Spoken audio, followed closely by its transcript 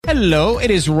Hello, it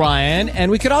is Ryan,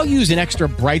 and we could all use an extra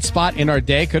bright spot in our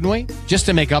day, couldn't we? Just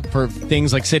to make up for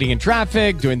things like sitting in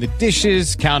traffic, doing the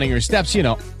dishes, counting your steps, you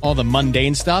know, all the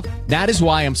mundane stuff. That is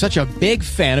why I'm such a big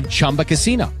fan of Chumba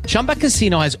Casino. Chumba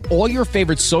Casino has all your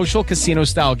favorite social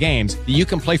casino-style games that you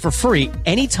can play for free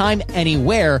anytime,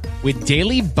 anywhere with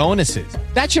daily bonuses.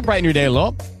 That should brighten your day a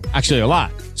little. Actually, a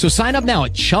lot. So sign up now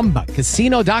at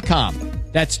ChumbaCasino.com.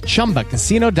 That's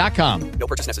ChumbaCasino.com. No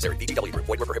purchase necessary. VGW Group.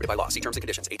 Void where prohibited by law. See terms and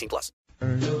conditions. 18+.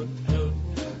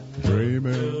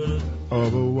 Dreaming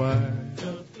of a white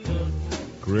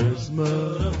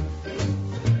Christmas,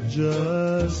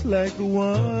 just like the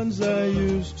ones I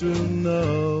used to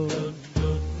know.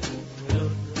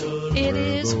 It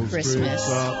is Christmas.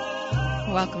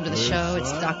 Welcome to the show.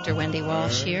 It's Dr. Wendy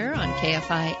Walsh here on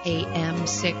KFI AM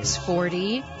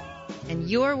 640. And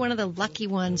you're one of the lucky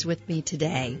ones with me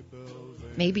today.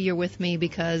 Maybe you're with me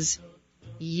because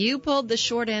you pulled the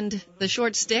short end of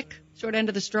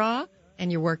the straw,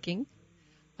 and you're working.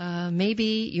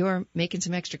 Maybe you're making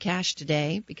some extra cash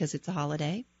today because it's a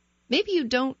holiday. Maybe you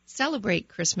don't celebrate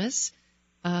Christmas,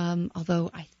 although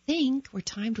I think we're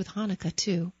timed with Hanukkah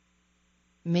too.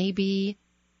 Maybe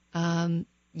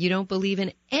you don't believe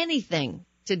in anything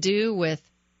to do with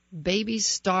babies,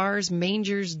 stars,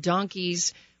 mangers,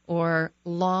 donkeys, or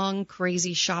long,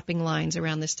 crazy shopping lines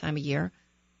around this time of year.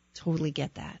 Totally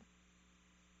get that.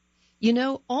 You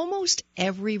know, almost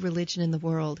every religion in the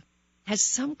world has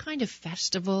some kind of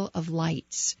festival of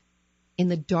lights in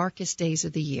the darkest days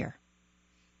of the year.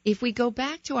 If we go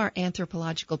back to our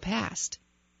anthropological past,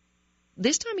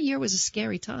 this time of year was a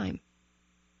scary time.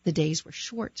 The days were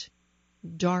short,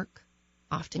 dark,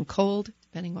 often cold,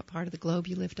 depending what part of the globe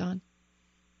you lived on.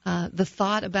 The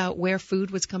thought about where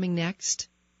food was coming next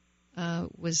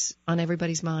was on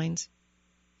everybody's minds.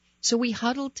 So we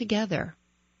huddled together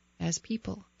as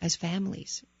people, as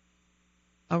families,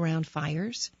 around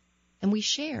fires, and we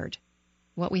shared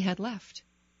what we had left,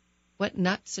 what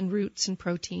nuts and roots and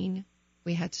protein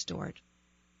we had stored.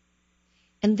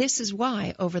 And this is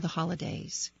why, over the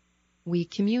holidays, we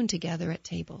commune together at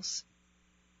tables.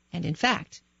 And in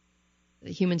fact,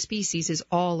 the human species is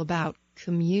all about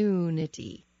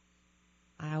community.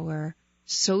 Our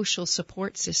social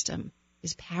support system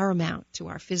is paramount to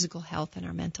our physical health and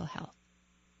our mental health.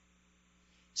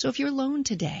 So if you're alone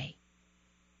today,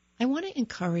 I want to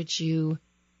encourage you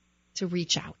to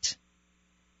reach out,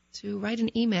 to write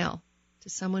an email to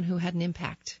someone who had an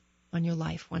impact on your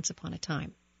life once upon a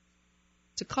time,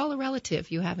 to call a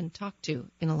relative you haven't talked to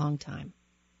in a long time,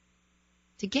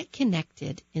 to get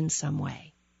connected in some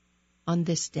way on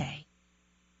this day.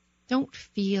 Don't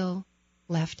feel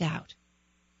left out.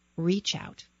 Reach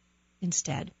out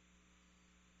instead.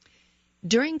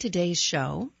 During today's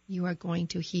show, you are going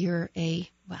to hear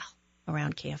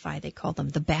around KFI, they call them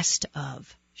the best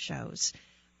of shows.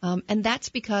 And that's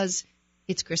because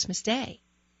it's Christmas Day,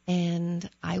 and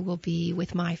I will be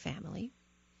with my family.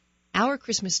 Our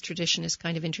Christmas tradition is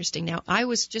kind of interesting. Now,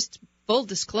 just full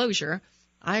disclosure,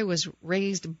 I was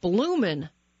raised bloomin'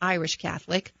 Irish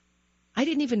Catholic. I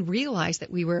didn't even realize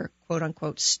that we were,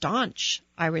 quote-unquote, staunch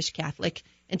Irish Catholic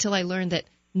until I learned that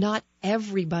not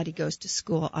everybody goes to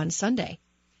school on Sunday,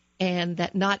 and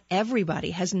that not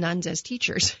everybody has nuns as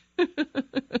teachers.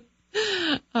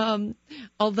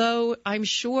 Although I'm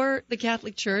sure the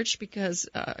Catholic Church, because,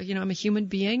 I'm a human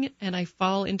being, and I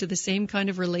fall into the same kind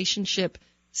of relationship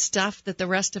stuff that the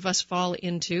rest of us fall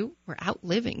into. We're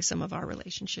outliving some of our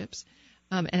relationships.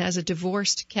 And as a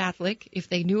divorced Catholic, if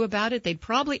they knew about it, they'd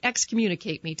probably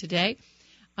excommunicate me today.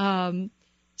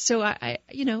 So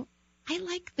I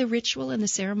like the ritual and the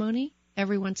ceremony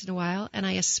every once in a while, and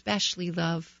I especially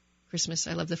love Christmas.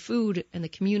 I love the food and the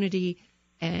community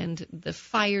and the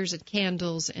fires and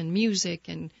candles and music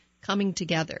and coming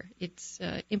together. It's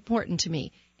important to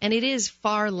me, and it is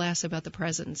far less about the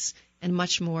presents and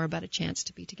much more about a chance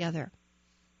to be together.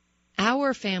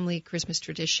 Our family Christmas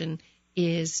tradition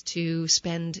is to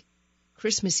spend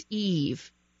Christmas Eve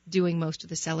doing most of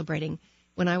the celebrating.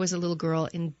 When I was a little girl,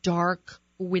 in dark,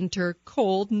 winter,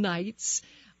 cold nights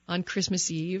on Christmas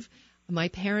Eve, my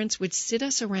parents would sit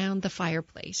us around the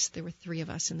fireplace. There were 3 of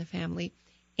us in the family,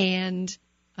 and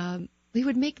we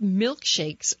would make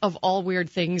milkshakes of all weird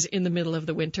things in the middle of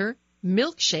the winter.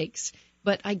 Milkshakes,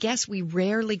 but I guess we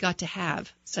rarely got to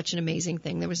have such an amazing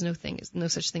thing. There was no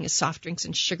such thing as soft drinks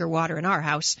and sugar water in our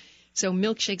house. So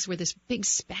milkshakes were this big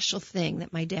special thing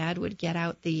that my dad would get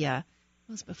out it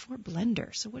was before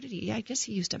blender. So what did he? I guess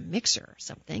he used a mixer or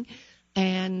something.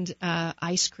 And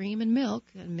ice cream and milk,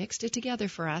 and mixed it together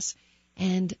for us.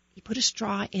 And he put a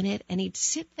straw in it, and he'd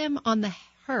sit them on the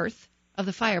hearth of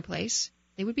the fireplace.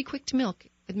 They would be quick to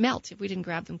melt if we didn't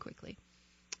grab them quickly.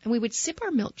 And we would sip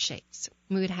our milkshakes.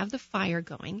 We would have the fire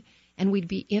going, and we'd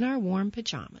be in our warm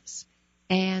pajamas.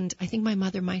 And I think my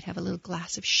mother might have a little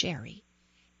glass of sherry.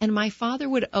 And my father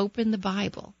would open the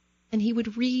Bible, and he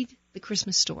would read the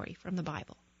Christmas story from the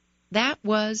Bible. That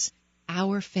was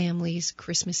our family's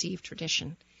Christmas Eve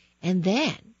tradition. And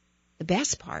then, the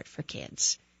best part for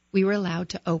kids, we were allowed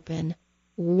to open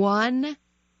one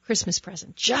Christmas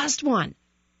present, just one.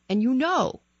 And you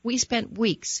know, we spent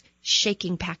weeks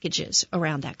shaking packages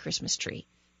around that Christmas tree,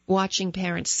 watching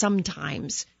parents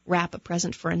sometimes wrap a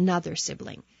present for another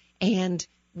sibling. And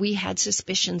we had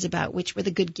suspicions about which were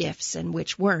the good gifts and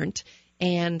which weren't.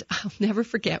 And I'll never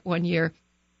forget one year,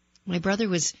 my brother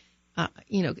was,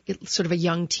 sort of a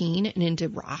young teen and into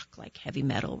rock, like heavy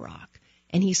metal rock.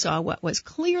 And he saw what was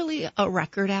clearly a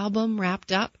record album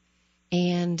wrapped up.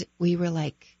 And we were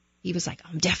like, he was like,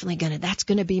 that's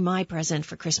going to be my present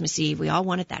for Christmas Eve. We all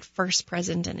wanted that first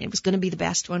present, and it was going to be the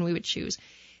best one we would choose.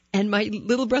 And my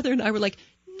little brother and I were like,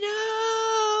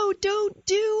 no, don't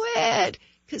do it.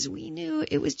 Because we knew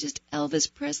it was just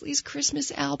Elvis Presley's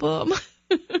Christmas album.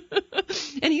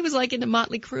 And he was like into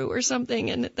Motley Crue or something,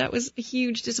 and that was a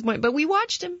huge disappointment. But we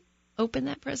watched him open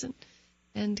that present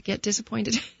and get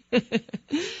disappointed.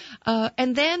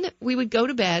 And then we would go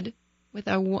to bed with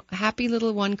our happy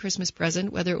little one Christmas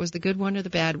present, whether it was the good one or the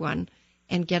bad one,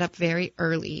 and get up very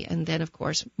early. And then, of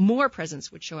course, more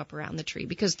presents would show up around the tree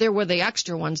because there were the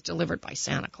extra ones delivered by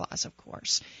Santa Claus, of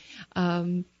course.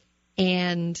 And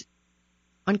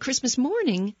on Christmas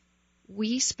morning,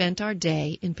 we spent our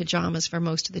day in pajamas for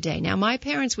most of the day. Now, my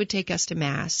parents would take us to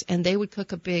Mass, and they would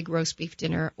cook a big roast beef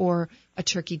dinner or a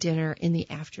turkey dinner in the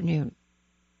afternoon.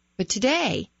 But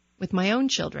today, with my own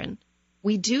children,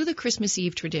 we do the Christmas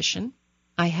Eve tradition.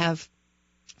 I have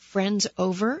friends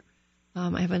over.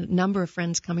 I have a number of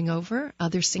friends coming over,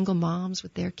 other single moms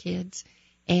with their kids,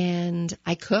 and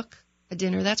I cook a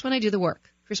dinner. That's when I do the work,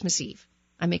 Christmas Eve.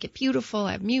 I make it beautiful.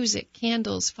 I have music,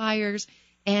 candles, fires,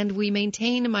 and we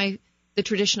maintain the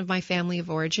tradition of my family of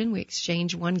origin. We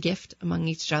exchange one gift among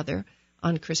each other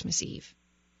on Christmas Eve.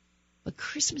 But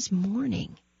Christmas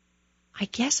morning, I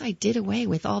guess I did away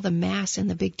with all the Mass and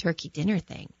the big turkey dinner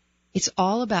thing. It's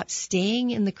all about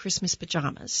staying in the Christmas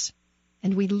pajamas.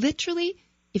 And we literally,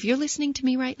 if you're listening to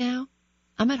me right now,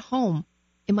 I'm at home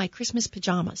in my Christmas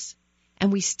pajamas.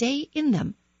 And we stay in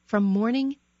them from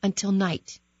morning until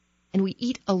night. And we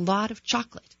eat a lot of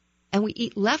chocolate. And we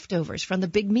eat leftovers from the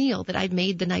big meal that I'd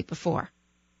made the night before.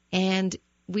 And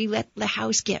we let the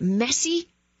house get messy.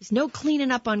 There's no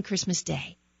cleaning up on Christmas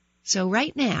Day. So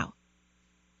right now,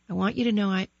 I want you to know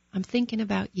I'm thinking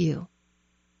about you.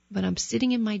 But I'm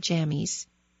sitting in my jammies.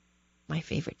 My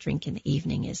favorite drink in the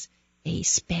evening is a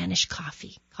Spanish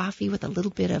coffee. Coffee with a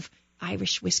little bit of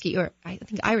Irish whiskey, or I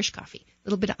think Irish coffee. A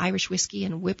little bit of Irish whiskey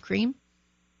and whipped cream.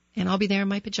 And I'll be there in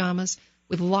my pajamas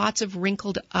with lots of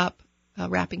wrinkled up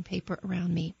wrapping paper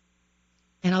around me.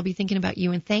 And I'll be thinking about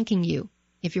you and thanking you,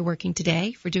 if you're working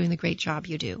today, for doing the great job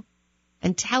you do.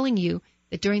 And telling you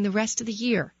that during the rest of the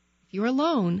year, if you're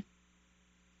alone,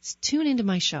 tune into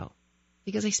my show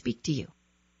because I speak to you.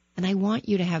 And I want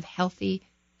you to have healthy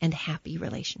and happy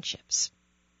relationships.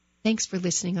 Thanks for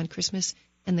listening on Christmas,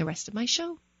 and the rest of my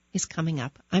show is coming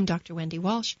up. I'm Dr. Wendy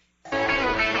Walsh.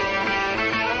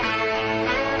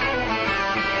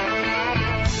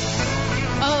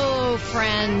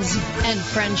 Friends and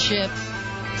friendship.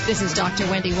 This is Dr.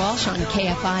 Wendy Walsh on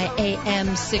KFI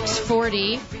AM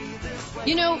 640.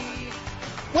 You know,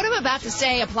 what I'm about to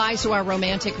say applies to our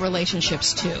romantic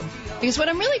relationships, too. Because what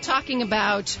I'm really talking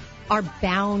about are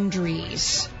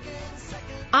boundaries.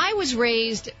 I was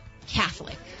raised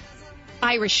Catholic,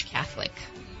 Irish Catholic,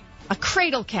 a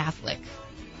cradle Catholic,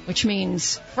 which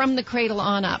means from the cradle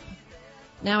on up.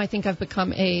 Now I think I've become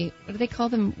what do they call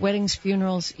them? Weddings,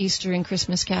 funerals, Easter, and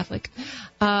Christmas Catholic.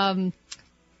 But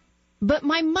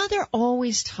my mother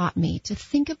always taught me to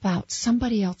think about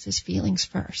somebody else's feelings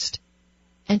first.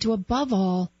 And to, above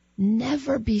all,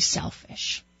 never be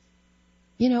selfish.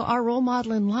 You know, our role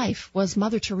model in life was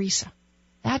Mother Teresa.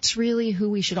 That's really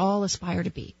who we should all aspire to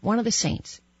be. One of the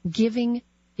saints. Giving,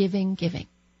 giving, giving.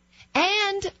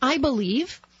 And I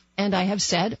believe, and I have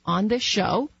said on this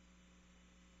show,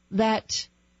 that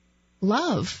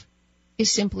love is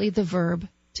simply the verb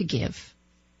to give.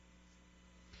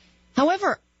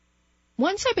 However,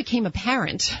 once I became a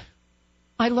parent,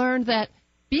 I learned that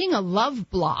being a love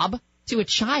blob to a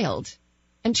child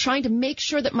and trying to make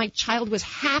sure that my child was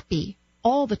happy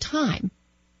all the time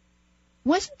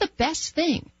wasn't the best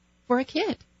thing for a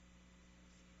kid.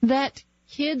 That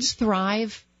kids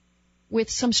thrive with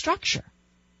some structure,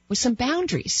 with some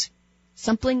boundaries,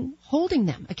 something holding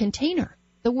them, a container.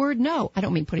 the word no. I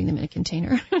don't mean putting them in a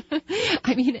container.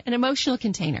 I mean an emotional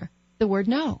container, the word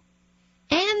no.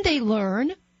 And they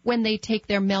learn when they take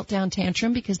their meltdown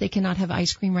tantrum because they cannot have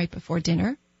ice cream right before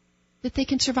dinner, that they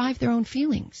can survive their own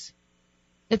feelings,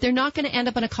 that they're not going to end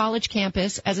up on a college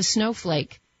campus as a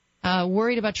snowflake,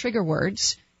 worried about trigger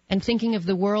words and thinking of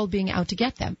the world being out to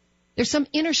get them. There's some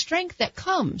inner strength that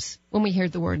comes when we hear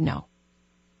the word no.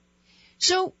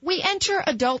 So we enter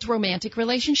adult romantic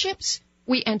relationships,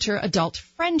 we enter adult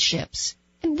friendships,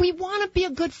 and we want to be a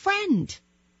good friend.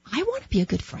 I want to be a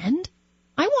good friend.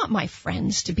 I want my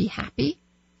friends to be happy.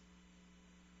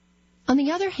 On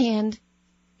the other hand,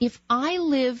 if I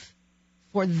live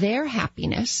for their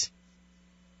happiness,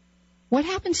 what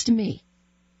happens to me?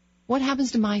 What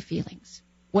happens to my feelings?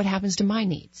 What happens to my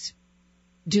needs?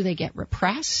 Do they get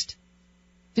repressed?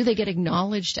 Do they get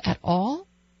acknowledged at all?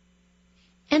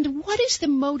 And what is the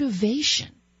motivation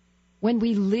when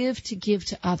we live to give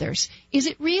to others? Is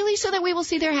it really so that we will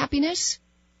see their happiness?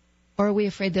 Or are we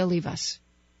afraid they'll leave us?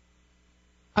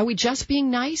 Are we just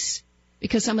being nice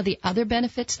because some of the other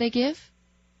benefits they give?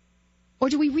 Or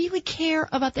do we really care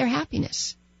about their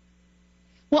happiness?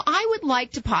 Well, I would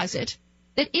like to posit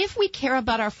that if we care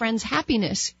about our friends'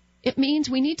 happiness, it means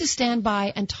we need to stand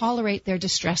by and tolerate their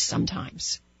distress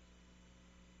sometimes.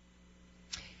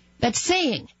 That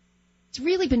saying, it's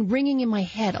really been ringing in my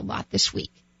head a lot this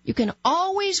week. You can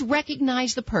always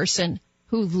recognize the person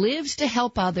who lives to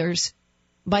help others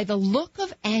by the look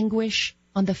of anguish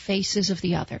on the faces of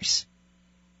the others.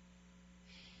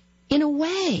 In a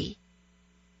way,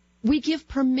 we give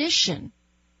permission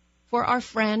for our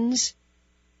friends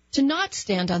to not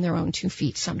stand on their own 2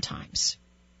 feet sometimes.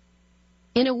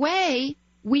 In a way,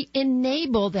 we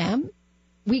enable them,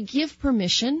 we give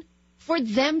permission for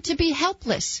them to be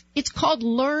helpless. It's called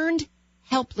learned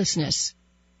helplessness.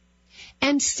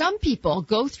 And some people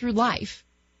go through life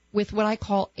with what I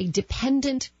call a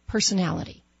dependent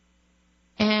personality.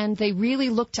 And they really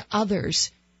look to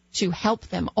others to help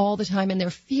them all the time, and they're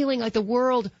feeling like the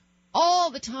world, all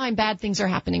the time, bad things are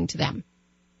happening to them.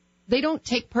 They don't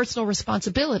take personal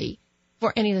responsibility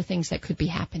for any of the things that could be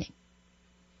happening.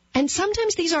 And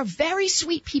sometimes these are very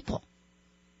sweet people,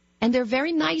 and they're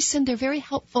very nice and they're very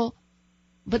helpful,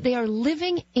 but they are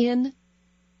living in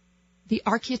the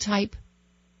archetype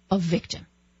of victim.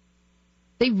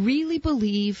 They really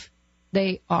believe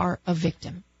they are a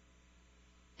victim.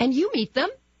 And you meet them,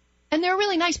 and they're a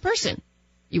really nice person.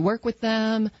 You work with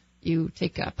them, you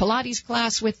take a Pilates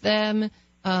class with them,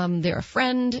 they're a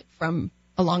friend from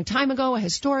a long time ago, a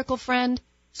historical friend.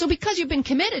 So because you've been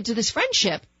committed to this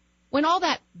friendship, when all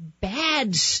that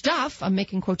bad stuff, I'm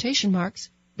making quotation marks,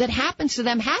 that happens to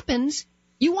them happens,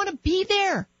 you want to be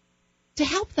there to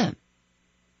help them.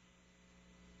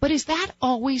 But is that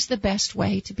always the best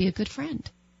way to be a good friend?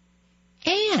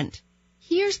 And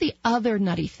here's the other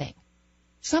nutty thing.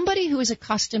 Somebody who is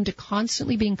accustomed to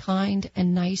constantly being kind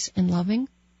and nice and loving,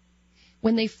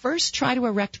 when they first try to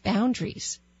erect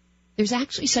boundaries, there's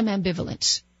actually some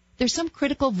ambivalence. There's some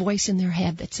critical voice in their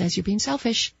head that says, you're being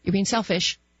selfish,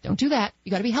 don't do that,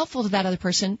 you got to be helpful to that other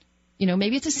person. You know,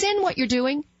 maybe it's a sin what you're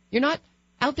doing. You're not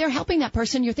out there helping that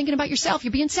person, you're thinking about yourself,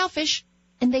 you're being selfish.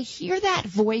 And they hear that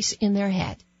voice in their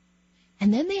head.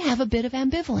 And then they have a bit of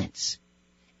ambivalence.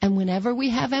 And whenever we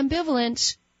have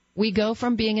ambivalence, we go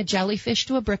from being a jellyfish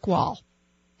to a brick wall.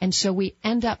 And so we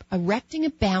end up erecting a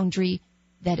boundary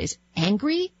that is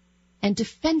angry and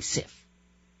defensive.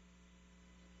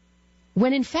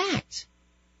 When in fact,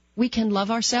 we can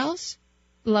love ourselves,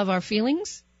 love our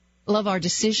feelings, love our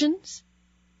decisions,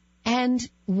 and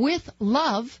with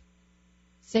love,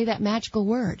 say that magical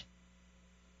word.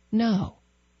 No.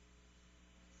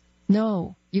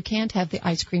 No, you can't have the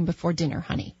ice cream before dinner,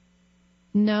 honey.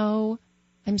 No,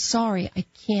 I'm sorry, I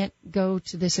can't go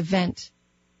to this event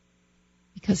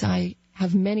because I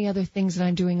have many other things that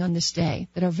I'm doing on this day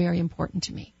that are very important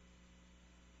to me.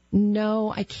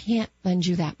 No, I can't lend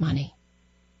you that money.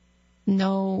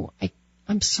 No,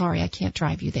 I'm sorry, I can't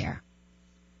drive you there.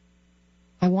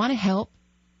 I want to help,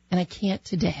 and I can't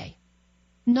today.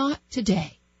 Not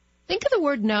today. Think of the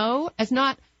word no as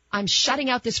not, I'm shutting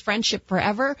out this friendship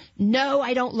forever. No,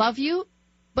 I don't love you.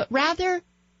 But rather,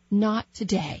 not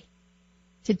today.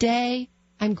 Today,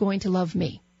 I'm going to love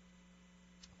me.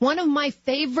 One of my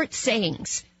favorite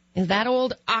sayings is that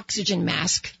old oxygen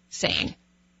mask saying,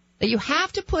 that you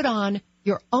have to put on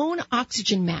your own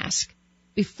oxygen mask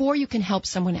before you can help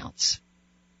someone else.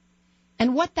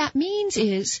 And what that means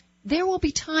is there will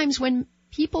be times when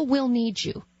people will need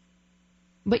you,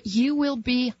 but you will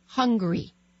be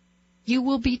hungry. You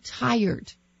will be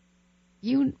tired.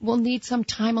 You will need some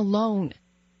time alone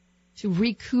to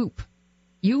recoup.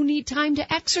 You need time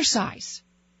to exercise.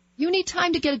 You need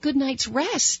time to get a good night's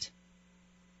rest.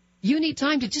 You need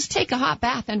time to just take a hot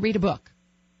bath and read a book.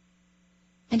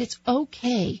 And it's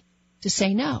okay to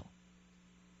say no.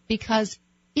 Because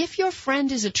if your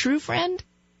friend is a true friend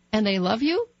and they love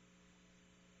you,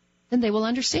 then they will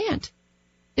understand.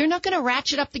 They're not going to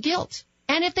ratchet up the guilt.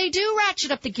 And if they do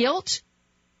ratchet up the guilt,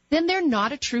 then they're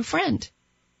not a true friend.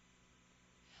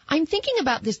 I'm thinking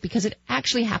about this because it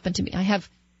actually happened to me. I have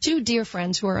two dear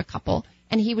friends who are a couple,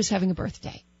 and he was having a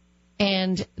birthday.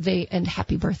 And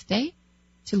happy birthday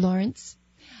to Lawrence.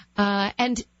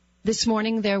 And this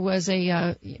morning there was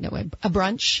a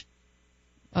brunch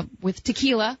with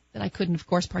tequila that I couldn't, of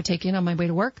course, partake in on my way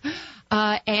to work.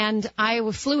 And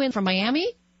I flew in from Miami,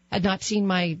 had not seen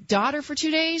my daughter for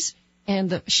 2 days,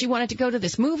 and she wanted to go to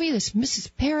this movie, this Mrs.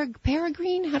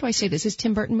 Peregrine. How do I say this? This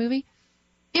Tim Burton movie.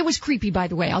 It was creepy, by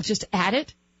the way. I'll just add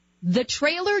it. The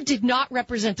trailer did not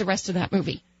represent the rest of that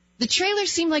movie. The trailer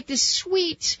seemed like this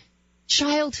sweet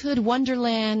childhood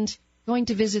wonderland going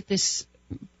to visit this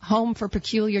home for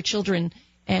peculiar children,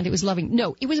 and it was loving.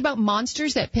 No, it was about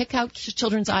monsters that pick out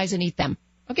children's eyes and eat them.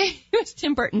 Okay? It was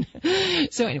Tim Burton.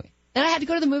 So anyway, then I had to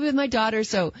go to the movie with my daughter,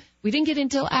 so we didn't get in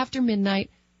until after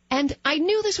midnight, and I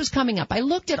knew this was coming up. I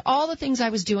looked at all the things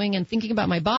I was doing and thinking about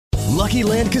my body. Lucky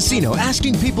Land Casino,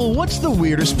 asking people, what's the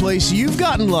weirdest place you've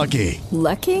gotten lucky?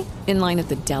 Lucky? In line at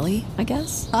the deli, I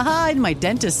guess? Aha, in my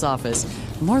dentist's office.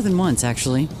 More than once,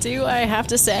 actually. Do I have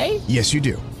to say? Yes, you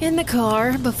do. In the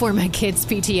car before my kids'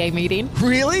 PTA meeting.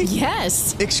 Really?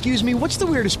 Yes. Excuse me, what's the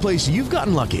weirdest place you've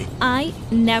gotten lucky? I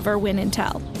never win and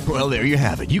tell. Well, there you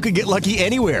have it. You can get lucky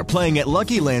anywhere, playing at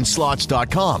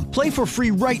LuckyLandSlots.com. Play for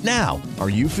free right now. Are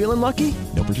you feeling lucky?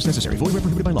 No purchase necessary. Void where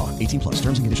prohibited by law. 18+.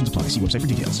 Terms and conditions apply. See website for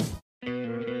details.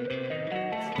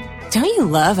 Don't you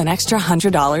love an extra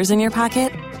 $100 in your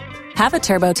pocket? Have a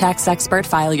TurboTax expert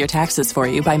file your taxes for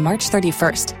you by March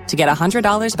 31st to get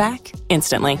 $100 back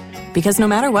instantly. Because no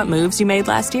matter what moves you made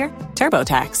last year,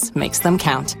 TurboTax makes them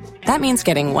count. That means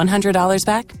getting $100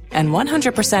 back and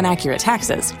 100% accurate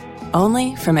taxes,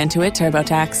 only from Intuit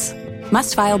TurboTax.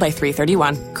 Must file by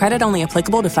 3/31. Credit only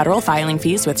applicable to federal filing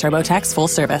fees with TurboTax full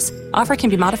service. Offer can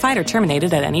be modified or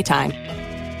terminated at any time.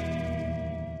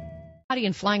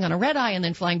 And flying on a red eye and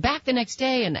then flying back the next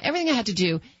day and everything I had to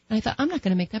do. And I thought, I'm not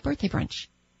going to make that birthday brunch,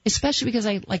 especially because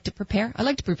I like to prepare. I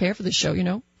like to prepare for the show,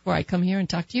 before I come here and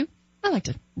talk to you. I like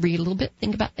to read a little bit,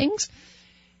 think about things.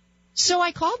 So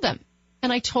I called them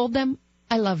and I told them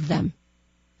I loved them,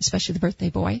 especially the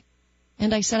birthday boy.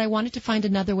 And I said I wanted to find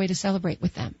another way to celebrate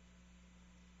with them.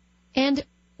 And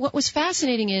what was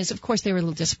fascinating is, of course, they were a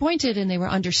little disappointed and they were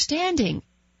understanding.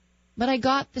 But I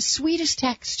got the sweetest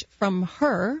text from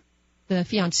her, the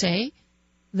fiancé,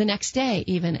 the next day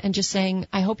even, and just saying,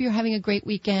 I hope you're having a great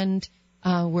weekend.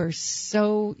 We're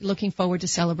so looking forward to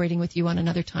celebrating with you on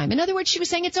another time. In other words, she was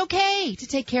saying it's okay to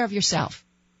take care of yourself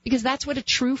because that's what a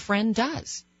true friend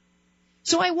does.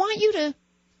 So I want you to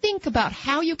think about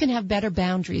how you can have better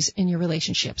boundaries in your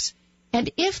relationships.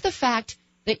 And if the fact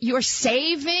that you're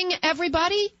saving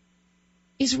everybody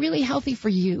is really healthy for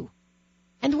you,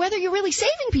 and whether you're really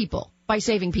saving people by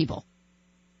saving people,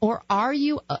 or are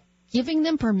you giving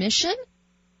them permission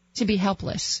to be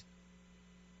helpless?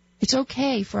 It's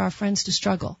okay for our friends to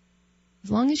struggle,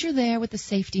 as long as you're there with the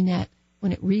safety net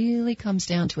when it really comes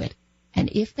down to it. And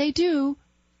if they do,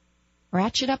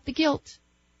 ratchet up the guilt.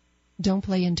 Don't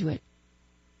play into it.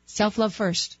 Self-love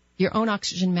first. Your own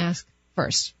oxygen mask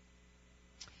first.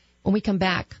 When we come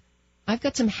back, I've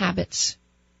got some habits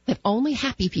that only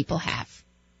happy people have.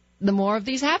 The more of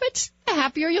these habits, the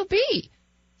happier you'll be.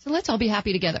 So let's all be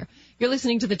happy together. You're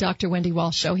listening to the Dr. Wendy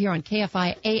Walsh Show here on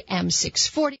KFI AM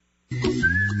 640.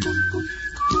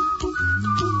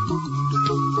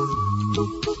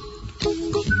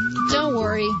 Don't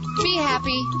worry. Be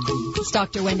happy. It's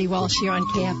Dr. Wendy Walsh here on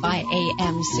KFI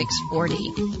AM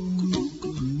 640.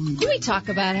 Can we talk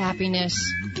about happiness?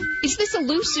 It's this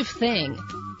elusive thing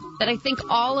that I think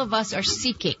all of us are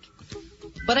seeking.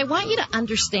 But I want you to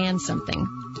understand something.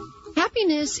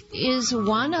 Happiness is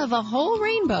one of a whole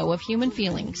rainbow of human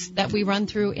feelings that we run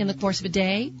through in the course of a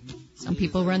day. Some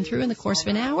people run through in the course of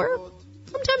an hour,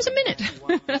 sometimes a minute,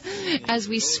 as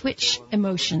we switch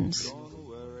emotions.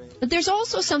 But there's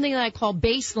also something that I call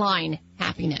baseline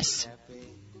happiness.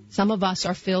 Some of us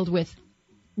are filled with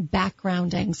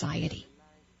background anxiety,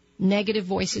 negative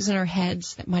voices in our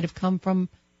heads that might have come from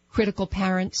critical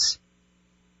parents,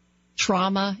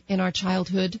 trauma in our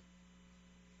childhood,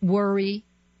 worry.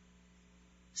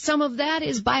 Some of that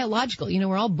is biological.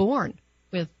 We're all born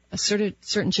with a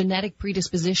certain genetic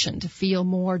predisposition to feel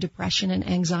more depression and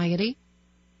anxiety.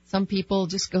 Some people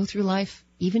just go through life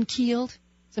even keeled.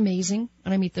 It's amazing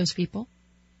when I meet those people.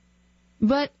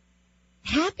 But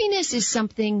happiness is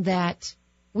something that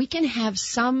we can have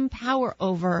some power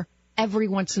over every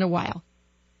once in a while.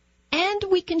 And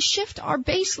we can shift our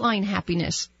baseline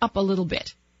happiness up a little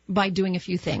bit by doing a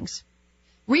few things.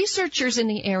 Researchers in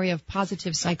the area of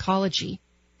positive psychology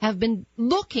have been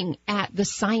looking at the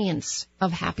science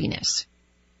of happiness.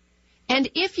 And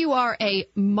if you are a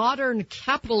modern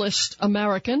capitalist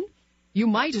American, you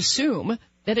might assume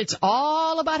that it's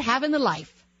all about having the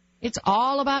life. It's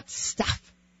all about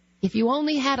stuff. If you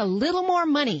only had a little more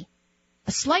money,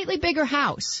 a slightly bigger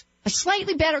house, a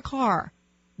slightly better car,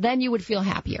 then you would feel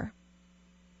happier.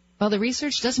 Well, the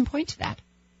research doesn't point to that.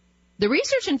 The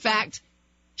research, in fact,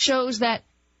 shows that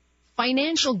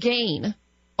financial gain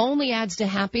only adds to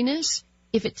happiness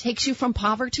if it takes you from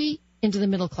poverty into the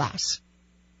middle class.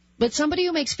 But somebody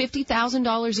who makes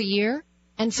 $50,000 a year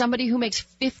and somebody who makes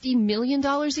 $50 million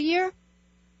a year,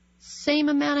 same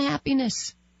amount of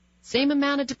happiness, same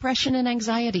amount of depression and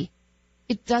anxiety.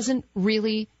 It doesn't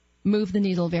really move the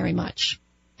needle very much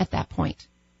at that point.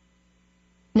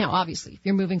 Now, obviously, if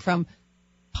you're moving from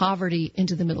poverty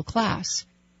into the middle class,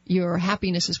 your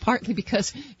happiness is partly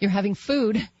because you're having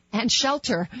food and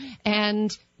shelter,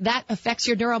 and that affects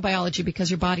your neurobiology because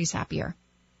your body's happier.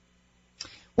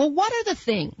 Well, what are the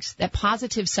things that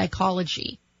positive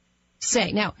psychology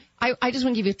say? Now, I just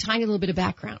want to give you a tiny little bit of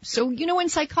background. So, when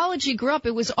psychology grew up,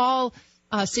 it was all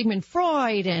Sigmund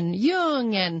Freud and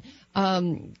Jung and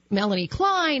Melanie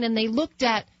Klein, and they looked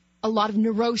at a lot of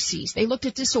neuroses. They looked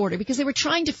at disorder because they were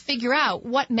trying to figure out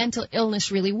what mental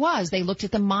illness really was. They looked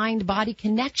at the mind-body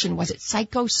connection. Was it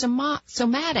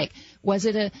psychosomatic? Was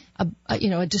it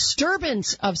a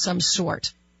disturbance of some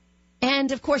sort?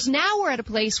 And, of course, now we're at a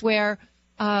place where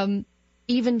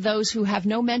even those who have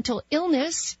no mental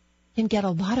illness can get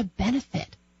a lot of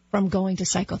benefit from going to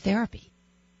psychotherapy.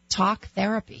 Talk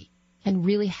therapy can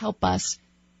really help us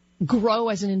grow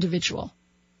as an individual.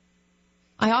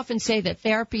 I often say that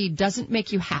therapy doesn't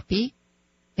make you happy,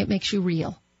 it makes you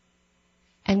real.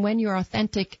 And when you're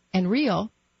authentic and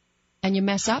real and you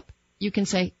mess up, you can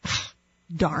say,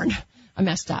 darn, I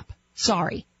messed up,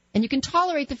 sorry. And you can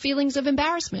tolerate the feelings of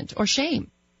embarrassment or shame.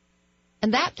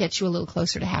 And that gets you a little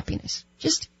closer to happiness,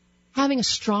 just having a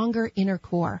stronger inner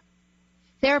core.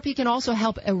 Therapy can also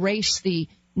help erase the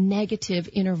negative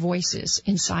inner voices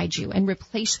inside you and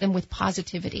replace them with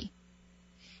positivity.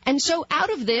 And so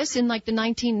out of this, in like the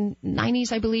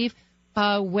 1990s, I believe,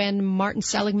 when Martin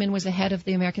Seligman was the head of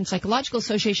the American Psychological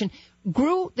Association,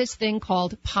 grew this thing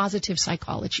called positive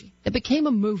psychology. It became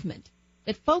a movement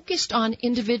that focused on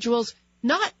individuals,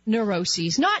 not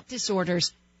neuroses, not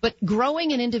disorders, but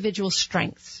growing an individual's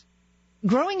strengths.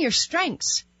 Growing your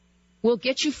strengths will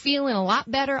get you feeling a lot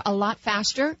better, a lot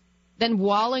faster than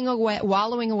wallowing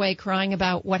away crying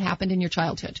about what happened in your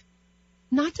childhood.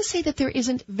 Not to say that there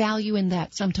isn't value in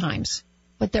that sometimes,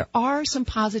 but there are some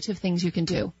positive things you can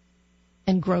do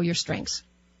and grow your strengths.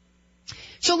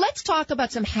 So let's talk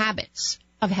about some habits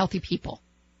of healthy people,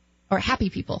 or happy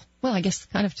people. Well, I guess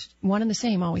kind of one and the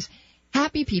same always.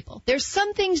 Happy people. There's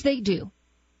some things they do.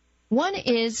 One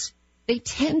is they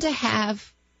tend to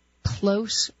have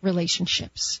close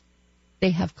relationships.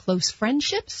 They have close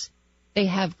friendships. They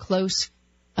have close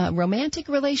romantic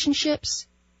relationships.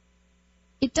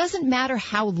 It doesn't matter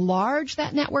how large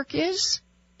that network is.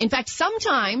 In fact,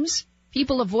 sometimes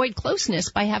people avoid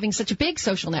closeness by having such a big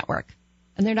social network,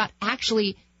 and they're not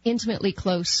actually intimately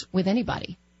close with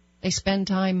anybody. They spend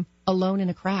time alone in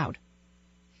a crowd.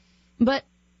 But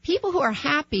people who are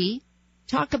happy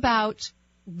talk about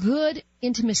good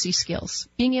intimacy skills,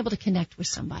 being able to connect with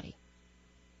somebody.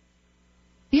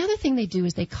 The other thing they do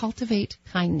is they cultivate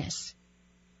kindness.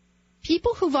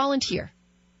 People who volunteer,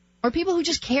 or people who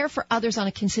just care for others on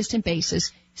a consistent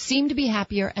basis, seem to be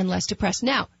happier and less depressed.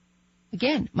 Now,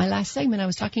 again, my last segment, I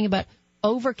was talking about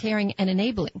over-caring and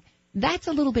enabling. That's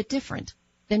a little bit different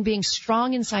than being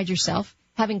strong inside yourself,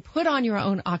 having put on your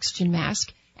own oxygen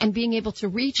mask, and being able to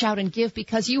reach out and give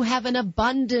because you have an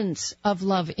abundance of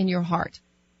love in your heart.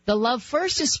 The love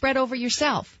first is spread over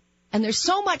yourself, and there's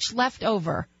so much left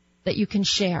over that you can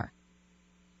share.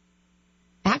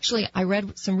 Actually, I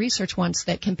read some research once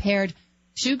that compared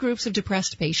two groups of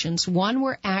depressed patients. One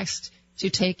were asked to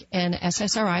take an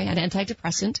SSRI, an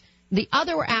antidepressant. The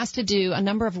other were asked to do a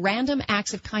number of random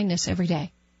acts of kindness every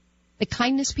day. The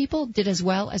kindness people did as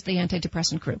well as the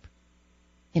antidepressant group.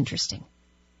 Interesting.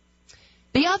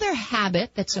 The other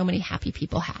habit that so many happy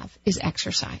people have is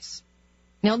exercise.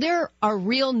 Now, there are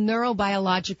real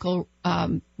neurobiological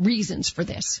reasons for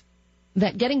this,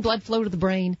 that getting blood flow to the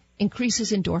brain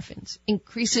increases endorphins,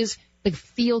 increases the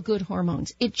feel-good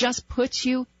hormones. It just puts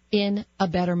you in a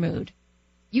better mood.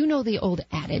 You know the old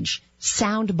adage,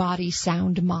 sound body,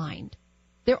 sound mind.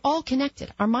 They're all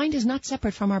connected. Our mind is not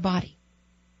separate from our body.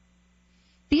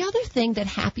 The other thing that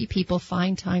happy people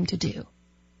find time to do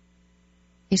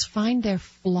is find their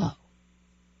flow.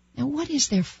 Now, what is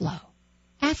their flow?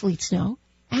 Athletes know.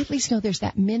 Athletes know there's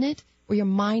that minute where your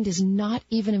mind is not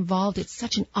even involved. It's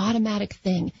such an automatic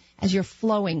thing as you're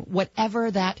flowing,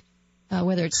 whatever that,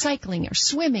 whether it's cycling or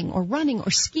swimming or running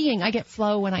or skiing. I get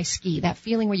flow when I ski, that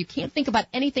feeling where you can't think about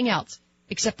anything else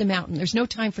except the mountain. There's no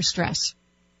time for stress.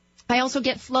 I also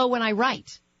get flow when I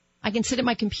write. I can sit at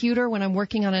my computer when I'm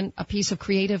working on a piece of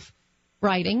creative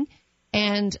writing,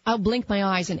 and I'll blink my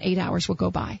eyes and 8 hours will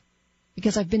go by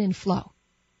because I've been in flow.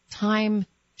 Time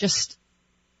just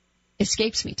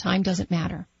escapes me. Time doesn't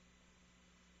matter.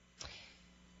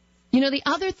 You know, the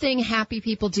other thing happy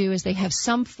people do is they have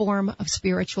some form of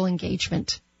spiritual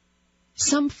engagement,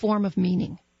 some form of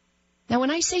meaning. Now, when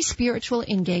I say spiritual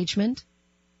engagement,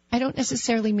 I don't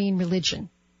necessarily mean religion.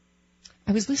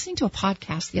 I was listening to a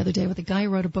podcast the other day with a guy who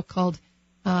wrote a book called,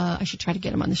 I should try to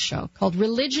get him on the show, called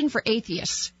Religion for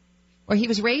Atheists, where he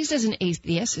was raised as an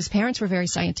atheist. His parents were very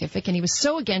scientific, and he was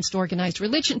so against organized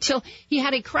religion till he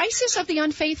had a crisis of the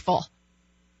unfaithful.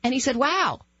 And he said,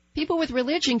 wow, people with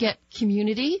religion get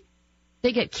community,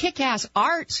 they get kick-ass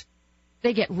art,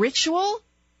 they get ritual,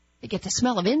 they get the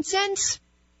smell of incense,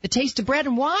 the taste of bread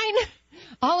and wine.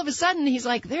 All of a sudden, he's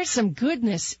like, there's some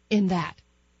goodness in that.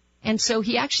 And so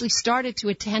he actually started to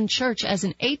attend church as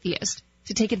an atheist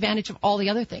to take advantage of all the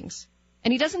other things.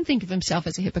 And he doesn't think of himself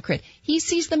as a hypocrite. He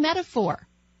sees the metaphor.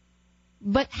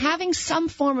 But having some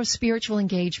form of spiritual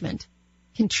engagement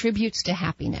contributes to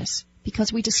happiness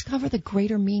because we discover the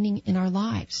greater meaning in our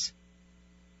lives.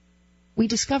 We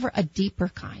discover a deeper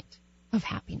kind of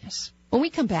happiness. When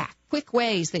we come back, quick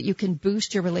ways that you can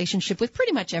boost your relationship with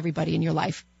pretty much everybody in your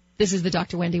life. This is the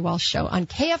Dr. Wendy Walsh Show on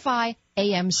KFI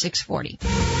AM 640.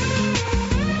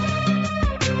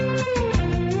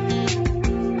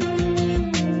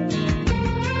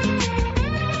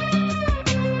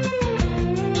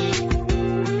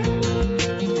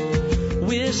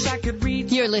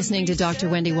 You're listening to Dr.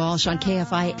 Wendy Walsh on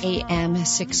KFI AM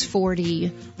 640,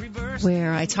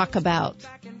 where I talk about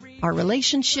our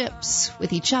relationships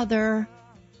with each other.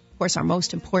 Of course, our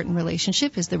most important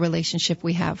relationship is the relationship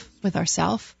we have with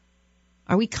ourselves.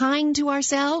 Are we kind to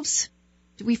ourselves?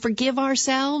 Do we forgive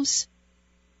ourselves?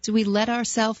 Do we let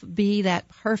ourselves be that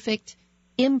perfect,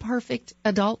 imperfect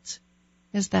adult?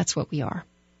 Because that's what we are.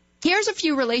 Here's a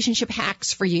few relationship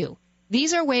hacks for you.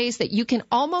 These are ways that you can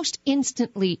almost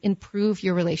instantly improve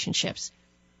your relationships.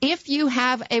 If you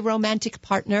have a romantic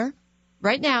partner,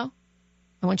 right now,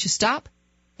 I want you to stop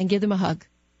and give them a hug.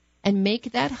 And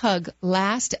make that hug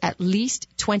last at least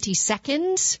 20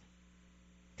 seconds.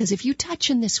 Because if you touch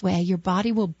in this way, your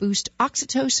body will boost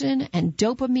oxytocin and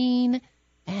dopamine,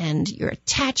 and your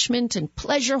attachment and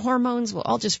pleasure hormones will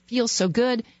all just feel so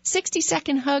good.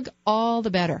 60-second hug, all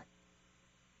the better.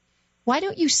 Why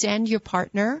don't you send your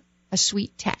partner a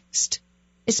sweet text,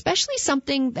 especially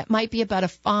something that might be about a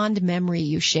fond memory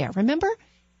you share? Remember,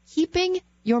 keeping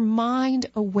your mind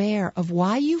aware of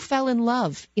why you fell in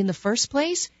love in the first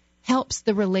place helps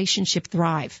the relationship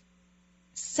thrive.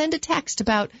 Send a text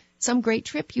about some great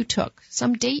trip you took,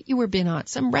 some date you were been on,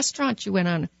 some restaurant you went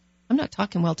on. I'm not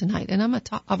talking well tonight, and I'm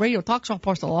a radio talk show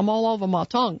person. I'm all over my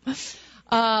tongue.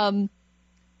 How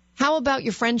about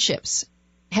your friendships?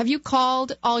 Have you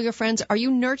called all your friends? Are you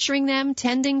nurturing them,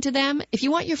 tending to them? If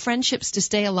you want your friendships to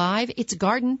stay alive, it's a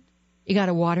garden. You got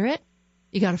to water it.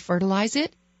 You got to fertilize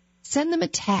it. Send them a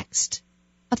text,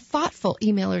 a thoughtful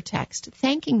email or text,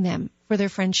 thanking them for their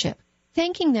friendship,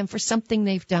 thanking them for something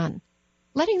they've done,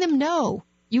 letting them know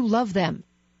you love them.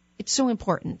 It's so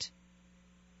important.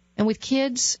 And with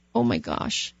kids, oh my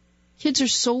gosh, kids are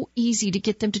so easy to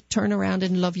get them to turn around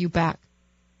and love you back.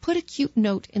 Put a cute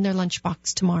note in their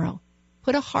lunchbox tomorrow.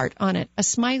 Put a heart on it, a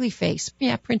smiley face.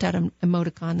 Yeah, print out an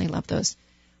emoticon. They love those.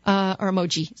 Or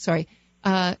emoji, sorry.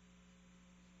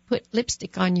 Put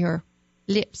lipstick on your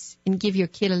lips and give your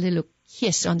kid a little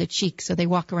kiss on the cheek so they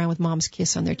walk around with mom's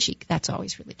kiss on their cheek. That's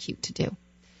always really cute to do.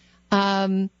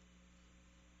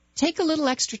 Take a little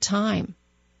extra time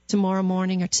tomorrow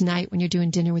morning or tonight when you're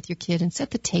doing dinner with your kid and set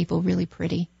the table really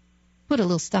pretty. Put a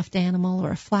little stuffed animal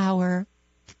or a flower.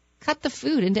 Cut the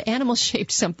food into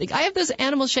animal-shaped something. I have those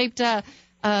animal-shaped,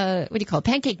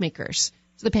 pancake makers.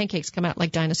 So the pancakes come out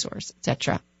like dinosaurs,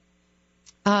 etc.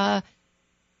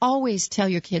 Always tell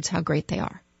your kids how great they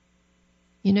are.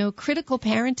 You know, critical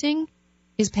parenting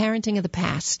is parenting of the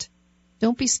past.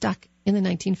 Don't be stuck in the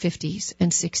 1950s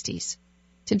and 60s.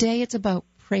 Today it's about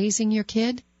praising your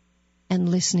kid and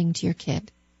listening to your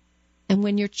kid. And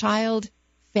when your child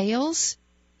fails,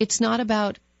 it's not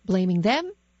about blaming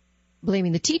them,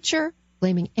 blaming the teacher,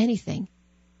 blaming anything.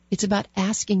 It's about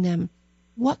asking them,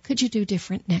 what could you do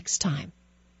different next time?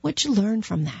 What'd you learn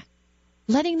from that?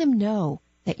 Letting them know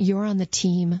that you're on the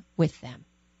team with them.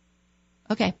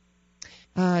 Okay,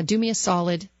 do me a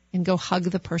solid and go hug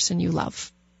the person you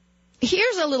love.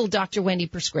 Here's a little Dr. Wendy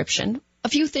prescription, a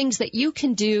few things that you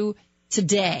can do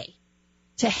today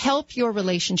to help your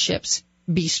relationships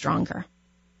be stronger.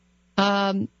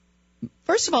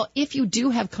 First of all, if you do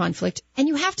have conflict, and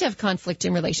you have to have conflict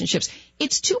in relationships,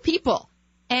 it's two people,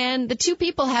 and the two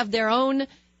people have their own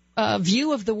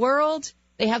view of the world.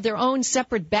 They have their own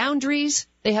separate boundaries.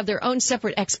 They have their own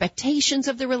separate expectations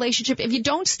of the relationship. If you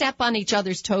don't step on each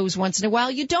other's toes once in a while,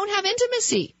 you don't have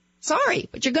intimacy. Sorry,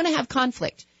 but you're going to have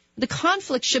conflict. The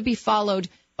conflict should be followed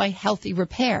by healthy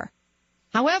repair.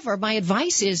 However, my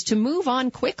advice is to move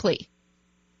on quickly.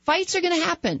 Fights are going to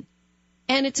happen,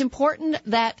 and it's important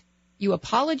that you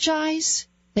apologize,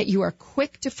 that you are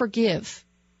quick to forgive,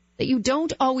 that you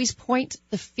don't always point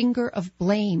the finger of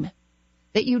blame,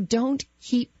 that you don't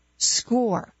keep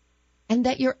score, and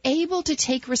that you're able to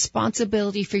take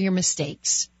responsibility for your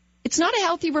mistakes. It's not a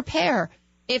healthy repair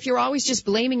if you're always just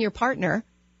blaming your partner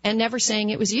and never saying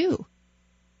it was you,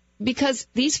 because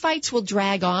these fights will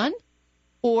drag on,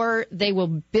 or they will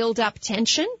build up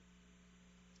tension,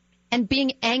 and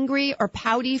being angry or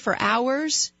pouty for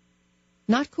hours,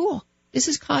 not cool. This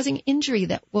is causing injury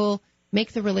that will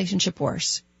make the relationship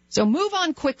worse. So move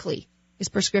on quickly is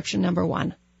prescription number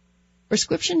 1.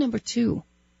 Prescription number 2,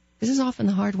 this is often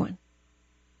the hard one.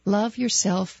 Love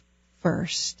yourself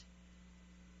first.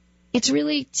 It's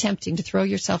really tempting to throw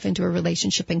yourself into a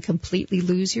relationship and completely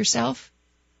lose yourself.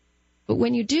 But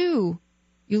when you do,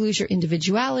 you lose your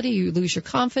individuality, you lose your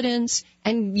confidence,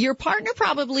 and your partner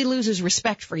probably loses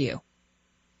respect for you.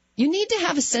 You need to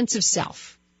have a sense of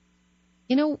self.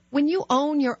 You know, when you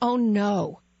own your own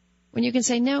no, when you can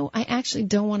say, no, I actually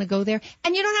don't want to go there,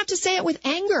 and you don't have to say it with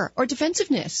anger or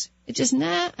defensiveness. It's just,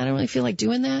 I don't really feel like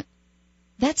doing that.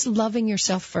 That's loving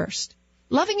yourself first.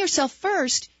 Loving yourself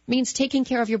first means taking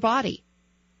care of your body,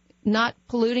 not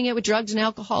polluting it with drugs and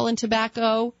alcohol and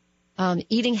tobacco,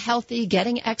 eating healthy,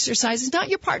 getting exercise. It's not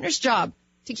your partner's job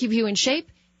to keep you in shape.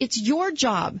 It's your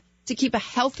job to keep a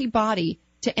healthy body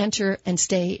to enter and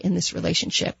stay in this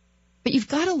relationship. But you've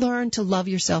got to learn to love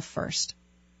yourself first.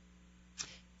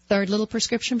 Third little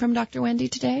prescription from Dr. Wendy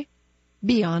today.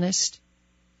 Be honest.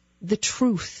 The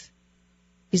truth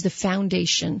is the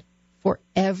foundation for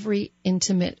every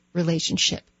intimate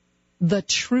relationship. The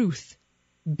truth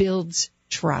builds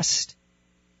trust.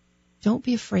 Don't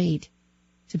be afraid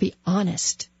to be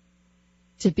honest,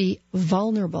 to be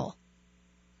vulnerable.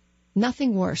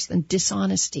 Nothing worse than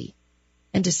dishonesty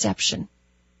and deception.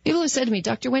 People have said to me,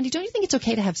 Dr. Wendy, don't you think it's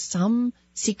okay to have some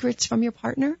secrets from your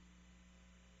partner?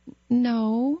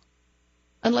 No.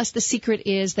 Unless the secret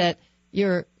is that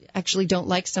you actually don't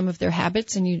like some of their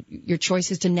habits and your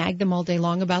choice is to nag them all day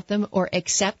long about them, or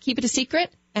keep it a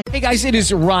secret. Hey guys, it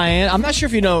is Ryan. I'm not sure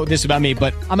if you know this about me,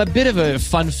 but I'm a bit of a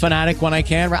fun fanatic when I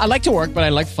can. I like to work, but I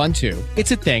like fun too.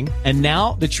 It's a thing. And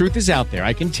now the truth is out there.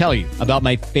 I can tell you about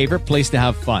my favorite place to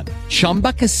have fun.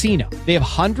 Chumba Casino. They have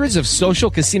hundreds of social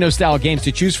casino style games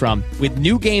to choose from with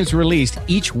new games released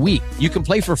each week. You can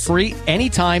play for free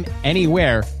anytime,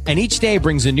 anywhere. And each day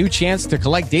brings a new chance to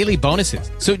collect daily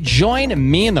bonuses. So join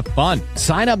me in the fun.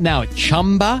 Sign up now at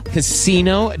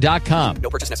ChumbaCasino.com. No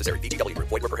purchase necessary. VGW Group.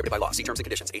 Void where prohibited by law. See terms and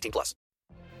conditions. 18+.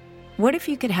 What if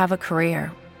you could have a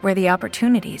career where the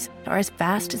opportunities are as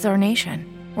vast as our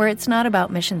nation, where it's not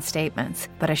about mission statements,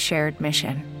 but a shared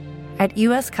mission? At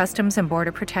U.S. Customs and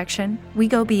Border Protection, we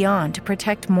go beyond to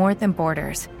protect more than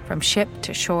borders. From ship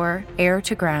to shore, air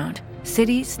to ground,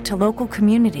 cities to local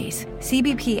communities,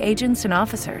 CBP agents and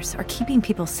officers are keeping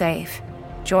people safe.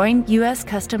 Join U.S.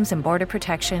 Customs and Border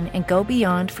Protection and go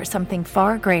beyond for something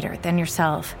far greater than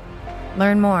yourself.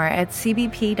 Learn more at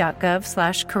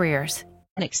cbp.gov/careers.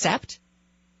 And accept.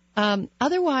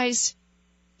 Otherwise,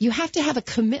 you have to have a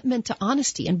commitment to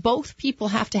honesty, and both people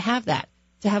have to have that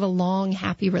to have a long,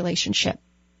 happy relationship.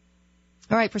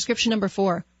 All right, prescription number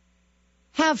 4.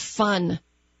 Have fun.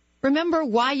 Remember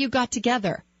why you got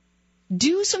together.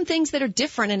 Do some things that are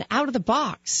different and out of the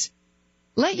box.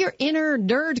 Let your inner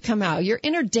nerd come out, your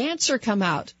inner dancer come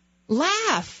out.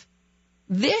 Laugh.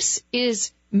 This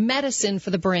is medicine for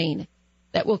the brain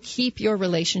that will keep your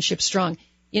relationship strong.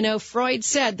 You know, Freud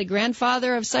said, the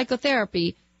grandfather of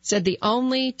psychotherapy, said the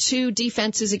only 2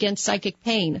 defenses against psychic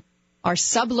pain are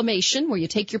sublimation, where you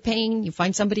take your pain, you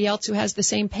find somebody else who has the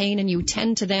same pain, and you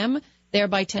tend to them,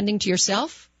 thereby tending to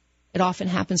yourself. It often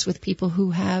happens with people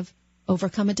who have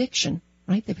overcome addiction,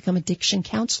 right? They become addiction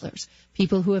counselors.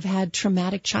 People who have had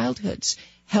traumatic childhoods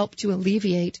help to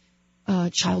alleviate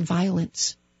child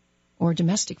violence or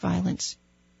domestic violence.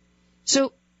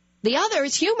 So the other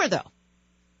is humor, though.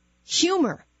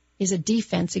 Humor is a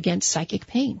defense against psychic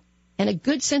pain. And a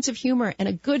good sense of humor and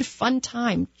a good fun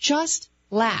time. Just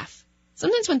laugh.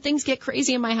 Sometimes when things get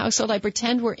crazy in my household, I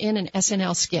pretend we're in an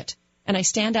SNL skit. And I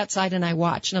stand outside and I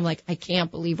watch. And I'm like, I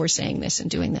can't believe we're saying this and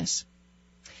doing this.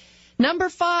 Number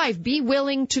 5, be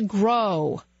willing to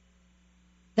grow.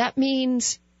 That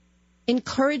means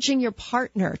encouraging your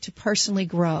partner to personally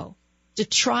grow. To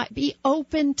try, be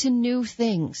open to new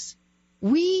things.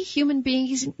 We human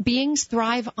beings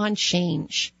thrive on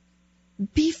change.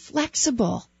 Be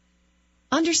flexible.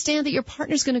 Understand that your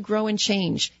partner's going to grow and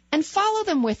change, and follow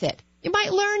them with it. You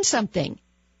might learn something.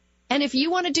 And if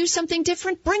you want to do something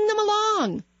different, bring them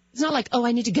along. It's not like, oh,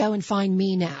 I need to go and find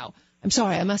me now. I'm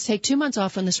sorry, I must take 2 months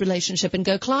off from this relationship and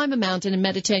go climb a mountain and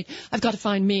meditate. I've got to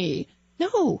find me.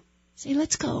 No. Say,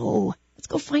 let's go. Let's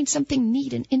go find something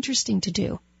neat and interesting to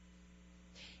do.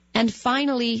 And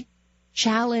finally,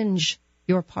 challenge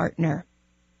your partner.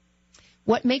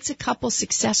 What makes a couple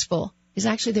successful is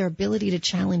actually their ability to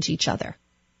challenge each other.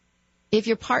 If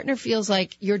your partner feels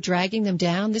like you're dragging them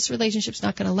down, this relationship's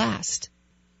not going to last.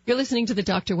 You're listening to the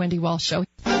Dr. Wendy Walsh Show.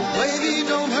 Baby,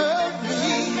 don't hurt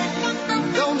me.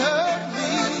 Don't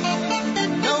hurt me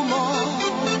no more.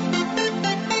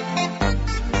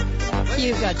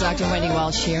 You've got Dr. Wendy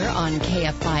Walsh here on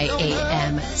KFI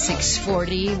AM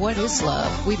 640. What is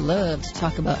love? We love to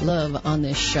talk about love on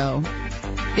this show.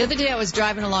 The other day I was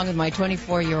driving along with my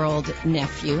 24-year-old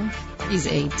nephew. He's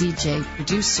a DJ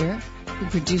producer who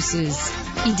produces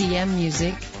EDM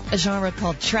music, a genre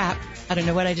called trap. I don't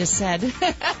know what I just said.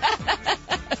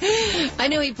 I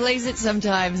know he plays it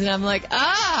sometimes, and I'm like,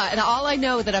 and all I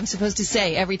know that I'm supposed to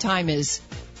say every time is,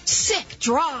 sick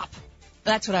drop.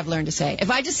 That's what I've learned to say.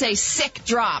 If I just say sick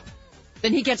drop,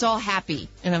 then he gets all happy,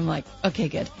 and I'm like, okay,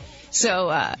 good. So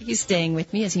he's staying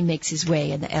with me as he makes his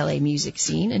way in the LA music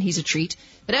scene, and he's a treat.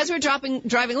 But as we're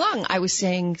driving along, I was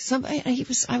saying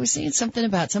something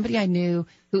about somebody I knew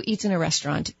who eats in a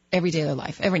restaurant every day of their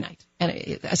life, every night, and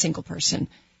a single person.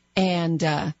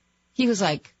 And he was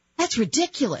like, that's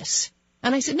ridiculous.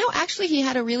 And I said, no, actually, he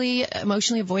had a really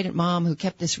emotionally avoidant mom who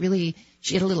kept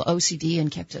she had a little OCD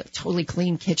and kept a totally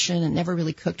clean kitchen and never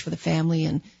really cooked for the family.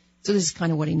 And so this is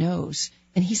kind of what he knows.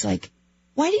 And he's like,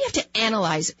 why do you have to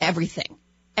analyze everything?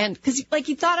 And because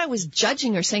he thought I was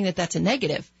judging or saying that that's a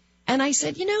negative. And I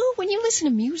said, when you listen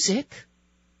to music,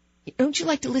 don't you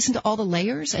like to listen to all the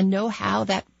layers and know how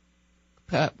that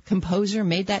composer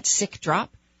made that sick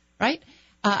drop, right?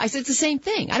 I said it's the same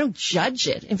thing. I don't judge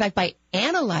it. In fact, by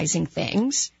analyzing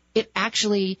things, it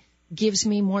actually gives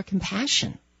me more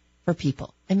compassion for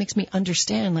people. It makes me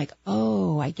understand, like,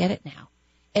 oh, I get it now.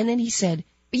 And then he said,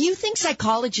 but you think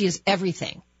psychology is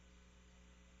everything.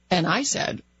 And I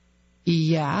said,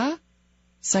 yeah,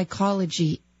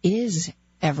 psychology is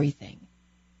everything.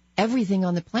 Everything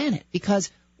on the planet.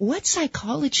 Because what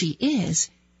psychology is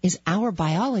our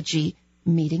biology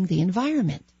meeting the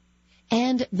environment.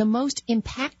 And the most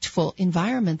impactful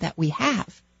environment that we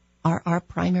have are our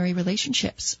primary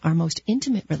relationships, our most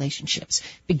intimate relationships,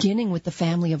 beginning with the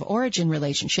family of origin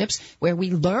relationships, where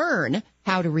we learn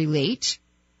how to relate,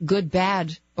 good,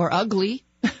 bad, or ugly,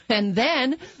 and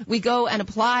then we go and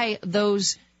apply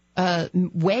those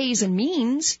ways and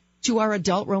means to our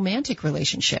adult romantic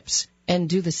relationships and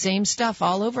do the same stuff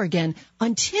all over again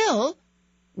until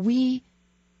we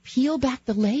peel back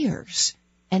the layers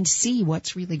and see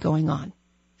what's really going on.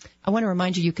 I want to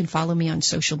remind you can follow me on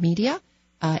social media,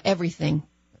 everything,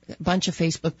 a bunch of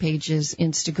Facebook pages,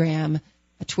 Instagram,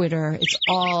 Twitter. It's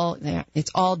all there.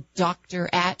 It's all Dr.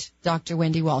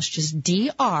 Wendy Walsh, just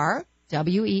DrWendy,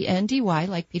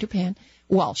 like Peter Pan,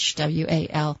 Walsh,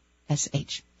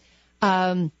 WALSH.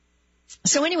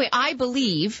 So anyway, I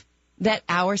believe that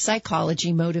our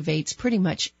psychology motivates pretty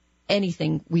much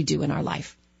anything we do in our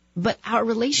life. But our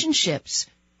relationships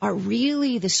are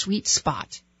really the sweet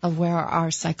spot of where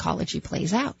our psychology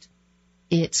plays out.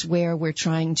 It's where we're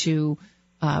trying to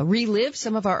relive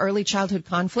some of our early childhood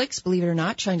conflicts, believe it or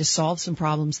not, trying to solve some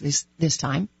problems this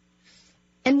time.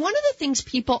 And one of the things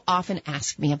people often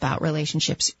ask me about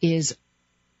relationships is,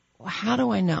 how do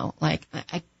I know? Like,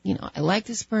 I like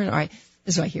this person, or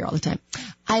this is what I hear all the time.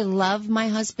 I love my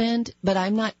husband, but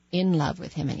I'm not in love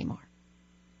with him anymore.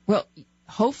 Well,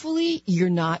 hopefully you're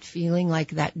not feeling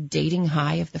like that dating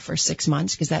high of the first 6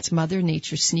 months, because that's Mother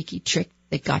Nature's sneaky trick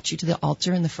that got you to the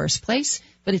altar in the first place,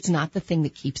 but it's not the thing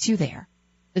that keeps you there.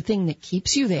 The thing that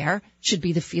keeps you there should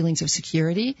be the feelings of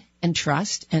security and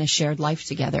trust and a shared life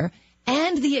together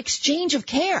and the exchange of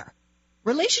care.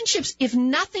 Relationships, if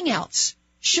nothing else,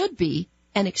 should be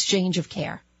an exchange of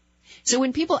care. So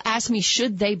when people ask me,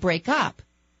 should they break up,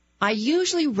 I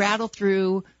usually rattle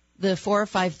through the 4 or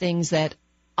 5 things that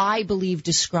I believe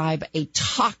describe a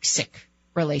toxic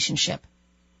relationship.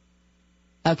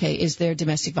 Okay, is there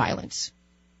domestic violence?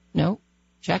 No.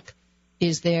 Check.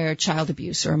 Is there child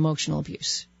abuse or emotional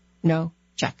abuse? No.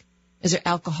 Check. Is there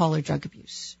alcohol or drug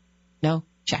abuse? No.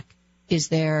 Check. Is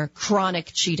there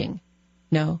chronic cheating?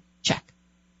 No. Check.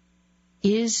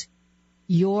 Is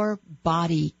your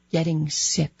body getting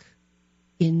sick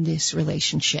in this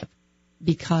relationship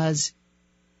because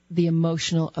the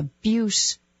emotional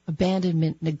abuse,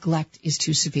 abandonment, neglect is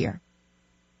too severe?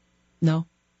 No?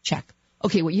 Check.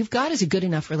 Okay, what you've got is a good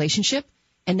enough relationship,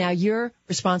 and now you're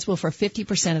responsible for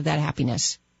 50% of that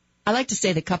happiness. I like to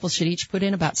say that couples should each put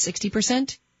in about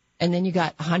 60%, and then you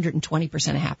got 120%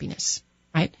 of happiness,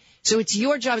 right? So it's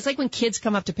your job. It's like when kids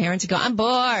come up to parents and go, I'm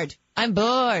bored. And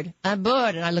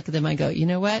I look at them and I go, you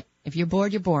know what? If you're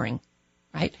bored, you're boring,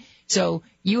 right? So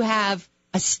you have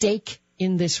a stake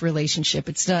in this relationship.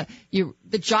 It's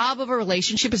the job of a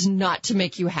relationship is not to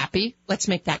make you happy. Let's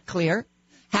make that clear.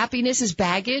 Happiness is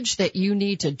baggage that you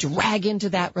need to drag into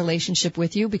that relationship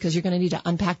with you because you're going to need to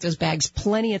unpack those bags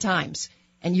plenty of times.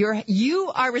 And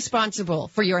you are responsible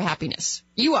for your happiness.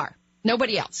 You are.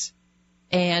 Nobody else.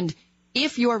 And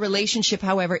if your relationship,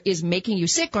 however, is making you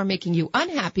sick or making you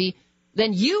unhappy,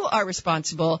 then you are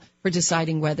responsible for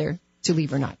deciding whether to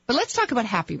leave or not. But let's talk about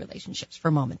happy relationships for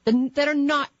a moment that are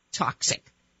not toxic.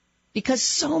 Because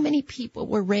so many people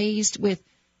were raised with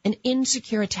an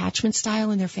insecure attachment style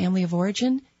in their family of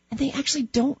origin, and they actually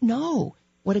don't know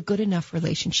what a good enough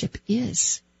relationship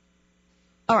is.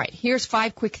 All right, here's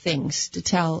 5 quick things to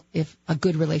tell if a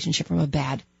good relationship from a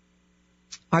bad.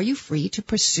 Are you free to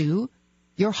pursue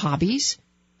your hobbies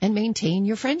and maintain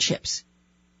your friendships?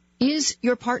 Is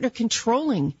your partner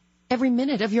controlling every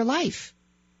minute of your life?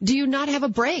 Do you not have a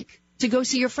break to go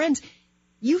see your friends?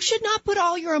 You should not put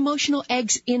all your emotional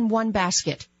eggs in one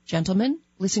basket. Gentlemen,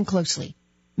 listen closely.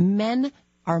 Men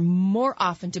are more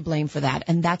often to blame for that,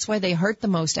 and that's why they hurt the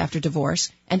most after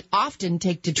divorce and often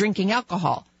take to drinking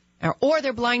alcohol, or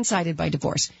they're blindsided by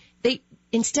divorce. They,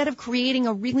 instead of creating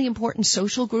a really important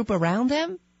social group around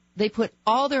them, they put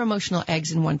all their emotional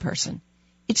eggs in one person.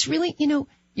 It's really,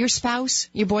 your spouse,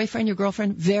 your boyfriend, your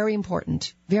girlfriend, very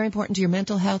important to your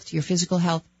mental health, to your physical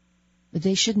health, but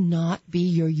they should not be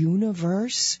your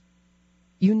universe.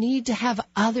 You need to have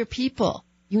other people.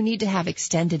 You need to have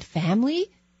extended family.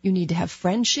 You need to have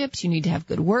friendships. You need to have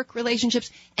good work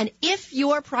relationships. And if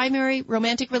your primary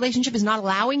romantic relationship is not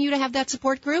allowing you to have that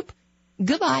support group,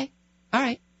 goodbye. All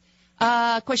right.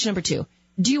 Question number 2.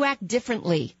 Do you act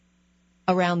differently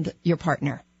around your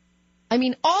partner? I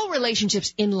mean, all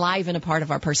relationships enliven a part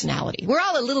of our personality. We're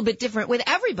all a little bit different with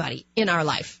everybody in our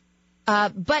life.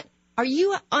 But are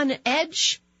you on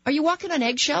edge? Are you walking on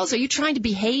eggshells? Are you trying to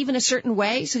behave in a certain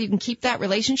way so that you can keep that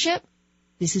relationship?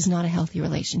 This is not a healthy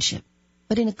relationship.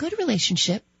 But in a good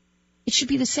relationship, it should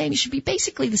be the same. You should be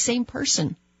basically the same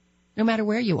person, no matter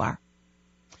where you are.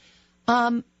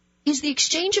 Is the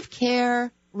exchange of care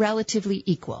relatively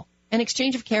equal? An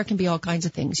exchange of care can be all kinds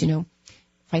of things,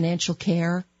 financial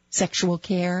care, sexual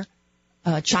care,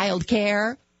 child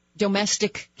care,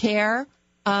 domestic care.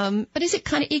 But is it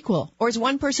kind of equal? Or is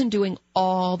one person doing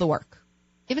all the work?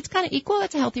 If it's kind of equal,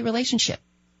 that's a healthy relationship.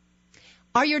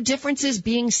 Are your differences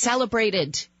being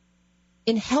celebrated?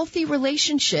 In healthy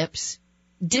relationships,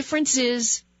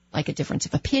 differences, like a difference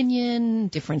of opinion,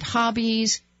 different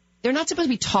hobbies, they're not supposed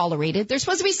to be tolerated. They're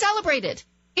supposed to be celebrated.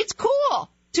 It's cool.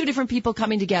 2 different people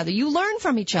coming together. You learn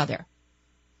from each other.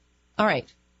 All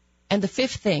right. And the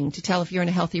 5th thing to tell if you're in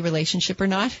a healthy relationship or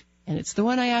not, and it's the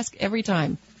one I ask every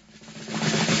time.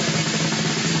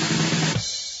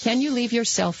 Can you leave your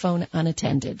cell phone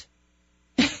unattended?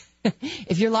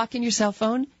 If you're locking your cell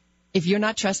phone, if you're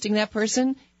not trusting that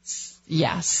person,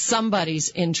 yeah, somebody's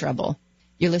in trouble.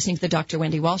 You're listening to the Dr.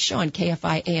 Wendy Walsh Show on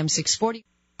KFI AM 640.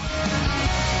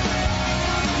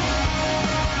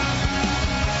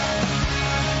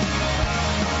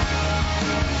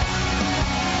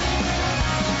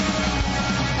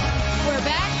 We're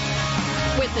back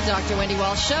with the Dr. Wendy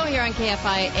Walsh Show here on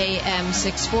KFI AM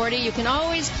 640. You can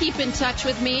always keep in touch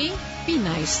with me. Be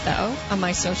nice, though, on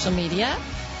my social media.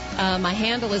 My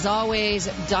handle is always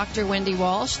Dr. Wendy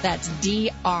Walsh. That's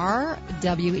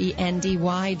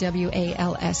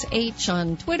DrWendyWalsh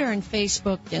on Twitter and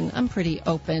Facebook, and I'm pretty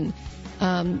open.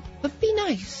 But be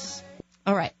nice.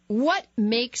 All right. What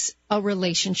makes a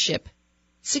relationship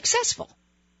successful?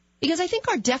 Because I think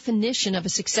our definition of a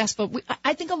successful,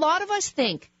 I think a lot of us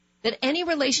think that any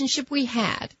relationship we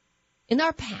had in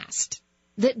our past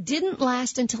that didn't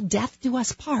last until death do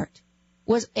us part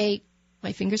was a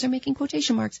my fingers are making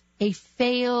quotation marks, a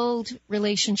failed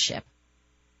relationship.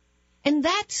 And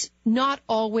that's not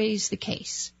always the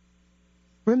case.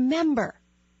 Remember,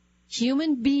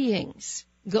 human beings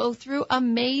go through a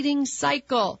mating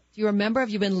cycle. Do you remember? Have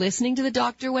you been listening to the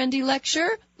Dr. Wendy lecture?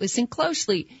 Listen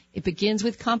closely. It begins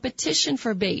with competition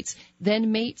for mates,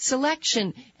 then mate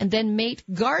selection, and then mate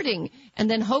guarding,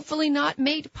 and then hopefully not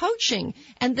mate poaching,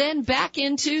 and then back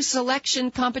into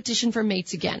selection, competition for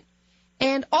mates again,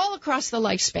 and all across the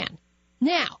lifespan.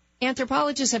 Now,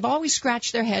 anthropologists have always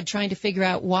scratched their head trying to figure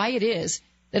out why it is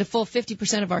that a full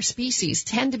 50% of our species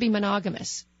tend to be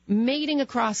monogamous, mating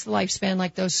across the lifespan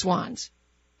like those swans.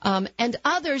 And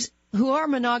others who are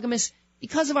monogamous,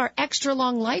 because of our extra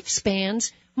long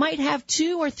lifespans, might have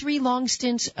 2 or 3 long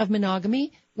stints of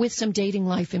monogamy with some dating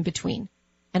life in between.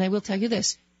 And I will tell you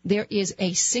this, there is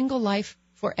a single life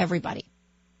for everybody.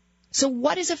 So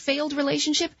what is a failed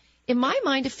relationship? In my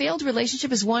mind, a failed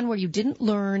relationship is one where you didn't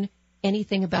learn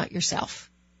anything about yourself.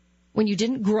 When you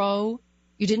didn't grow,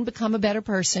 you didn't become a better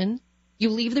person,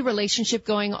 you leave the relationship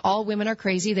going, all women are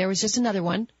crazy, there was just another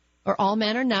one, or all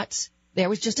men are nuts, there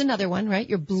was just another one, right?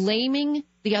 You're blaming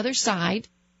the other side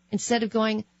instead of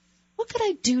going, what could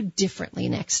I do differently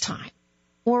next time?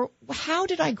 Or how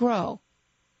did I grow?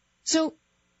 So,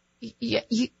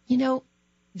 you know,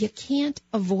 you can't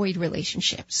avoid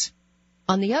relationships.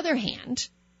 On the other hand,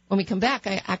 when we come back,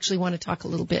 I actually want to talk a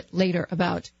little bit later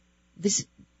about this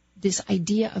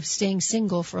idea of staying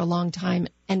single for a long time.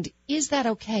 And is that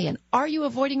okay? And are you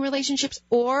avoiding relationships,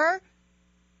 or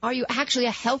are you actually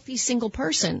a healthy single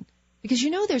person? Because,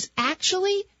 you know, there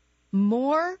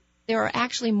are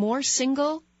actually more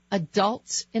single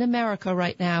adults in America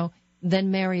right now than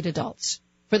married adults.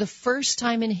 For the first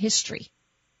time in history,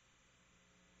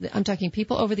 I'm talking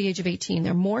people over the age of 18,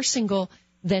 they're more single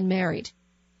than married.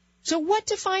 So what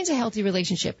defines a healthy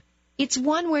relationship? It's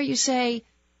one where you say,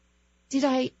 did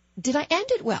I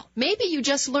end it well? Maybe you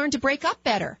just learned to break up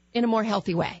better in a more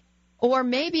healthy way. Or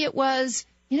maybe it was,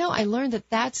 you know, I learned that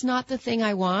that's not the thing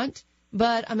I want,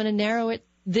 but I'm going to narrow it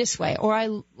this way. Or I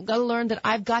got to learn that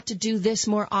I've got to do this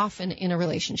more often in a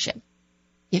relationship.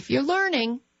 If you're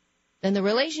learning, then the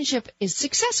relationship is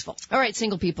successful. All right,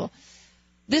 single people.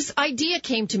 This idea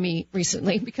came to me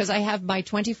recently because I have my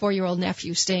 24-year-old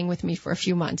nephew staying with me for a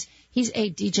few months. He's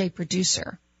a DJ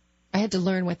producer. I had to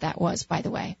learn what that was, by the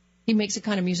way. He makes a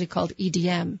kind of music called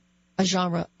EDM, a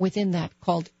genre within that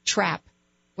called trap,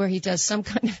 where he does some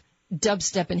kind of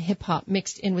dubstep and hip-hop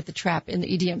mixed in with the trap in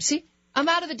the EDM. See, I'm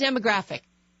out of the demographic.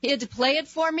 He had to play it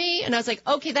for me, and I was like,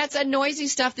 okay, that's that noisy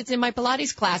stuff that's in my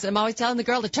Pilates class. I'm always telling the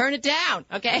girl to turn it down,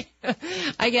 okay?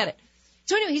 I get it.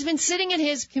 So anyway, he's been sitting at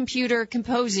his computer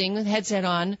composing with headset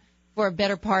on for a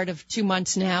better part of 2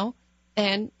 months now,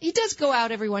 and he does go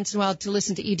out every once in a while to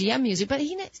listen to EDM music, but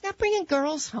he's not bringing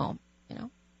girls home, you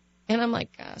know? And I'm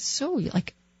like,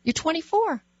 you're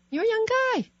 24. You're a young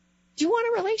guy. Do you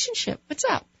want a relationship? What's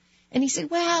up? And he said,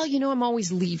 well, you know, I'm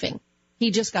always leaving.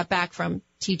 He just got back from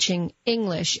teaching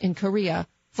English in Korea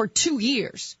for 2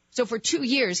 years. So for 2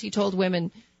 years, he told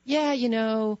women, yeah, you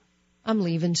know, I'm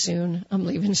leaving soon.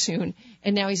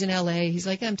 And now he's in L.A. He's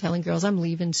like, I'm telling girls I'm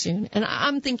leaving soon. And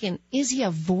I'm thinking, is he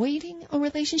avoiding a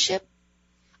relationship?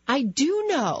 I do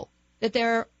know that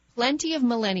there are plenty of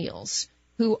millennials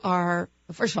who are,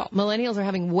 first of all, millennials are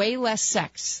having way less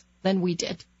sex than we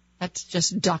did. That's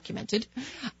just documented.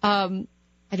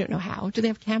 I don't know how. Do they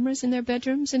have cameras in their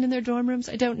bedrooms and in their dorm rooms?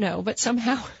 I don't know. But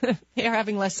somehow they are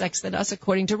having less sex than us,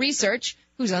 according to research.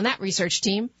 Who's on that research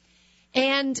team?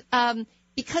 And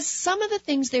because some of the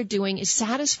things they're doing is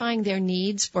satisfying their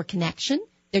needs for connection,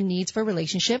 their needs for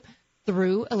relationship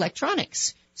through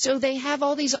electronics. So they have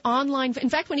all these online. In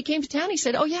fact, when he came to town, he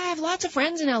said, oh, yeah, I have lots of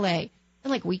friends in L.A.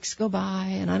 And like weeks go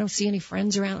by and I don't see any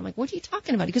friends around. I'm like, what are you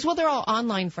talking about? He goes, well, they're all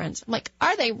online friends. I'm like,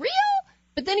 are they real?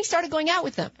 But then he started going out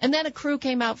with them. And then a crew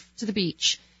came out to the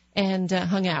beach and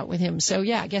hung out with him. So,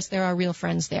 yeah, I guess there are real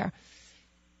friends there.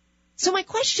 So my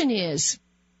question is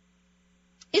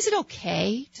it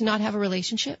okay to not have a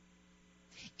relationship?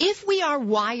 If we are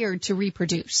wired to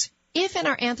reproduce, if in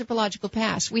our anthropological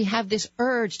past we have this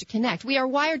urge to connect, we are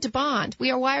wired to bond,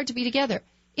 we are wired to be together,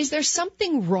 is there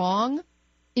something wrong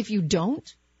if you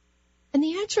don't? And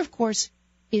the answer, of course,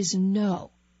 is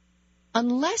no.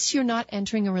 Unless you're not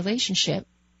entering a relationship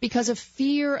because of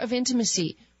fear of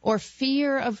intimacy or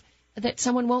fear of that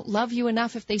someone won't love you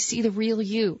enough if they see the real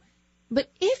you.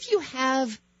 But if you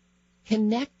have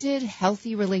connected,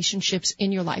 healthy relationships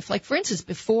in your life, like, for instance,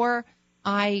 before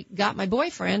I got my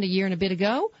boyfriend a year and a bit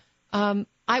ago, I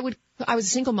was a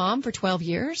single mom for 12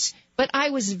 years, but I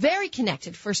was very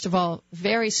connected, first of all,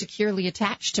 very securely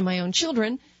attached to my own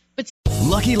children.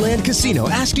 Lucky Land Casino,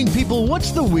 asking people,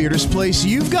 what's the weirdest place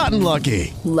you've gotten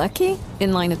lucky? Lucky?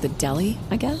 In line at the deli,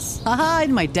 I guess? Aha,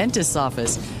 in my dentist's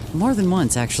office. More than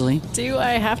once, actually. Do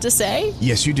I have to say?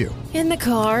 Yes, you do. In the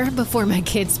car before my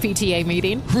kids' PTA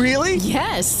meeting. Really?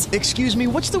 Yes. Excuse me,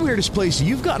 what's the weirdest place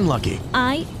you've gotten lucky?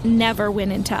 I never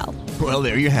win and tell. Well,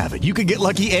 there you have it. You can get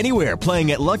lucky anywhere,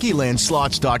 playing at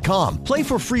LuckyLandSlots.com. Play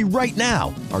for free right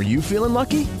now. Are you feeling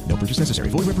lucky? No purchase necessary.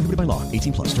 Void where prohibited by law.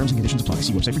 18+. Terms and conditions apply.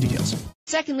 See website for details.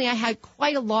 Secondly, I had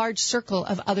quite a large circle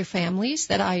of other families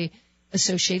that I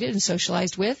associated and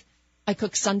socialized with. I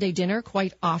cook Sunday dinner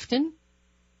quite often.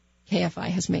 KFI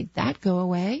has made that go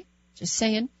away. Just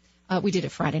saying. We did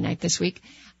it Friday night this week.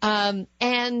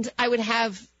 And I would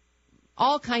have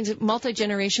all kinds of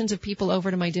multi-generations of people over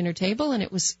to my dinner table, and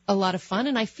it was a lot of fun.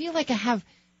 And I feel like I have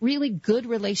really good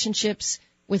relationships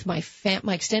with my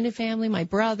extended family, my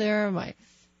brother, my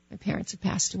parents have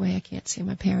passed away. I can't say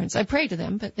my parents. I pray to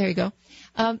them, but there you go.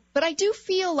 But I do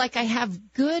feel like I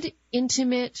have good,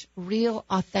 intimate, real,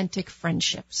 authentic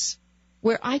friendships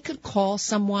where I could call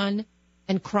someone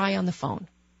and cry on the phone,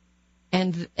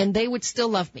 and they would still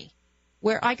love me.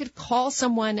 Where I could call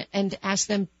someone and ask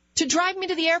them to drive me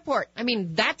to the airport. I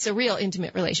mean, that's a real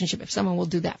intimate relationship if someone will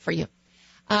do that for you.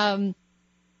 Of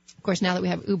course, now that we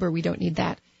have Uber, we don't need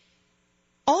that.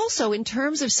 Also, in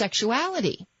terms of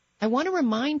sexuality, I want to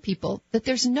remind people that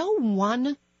there's no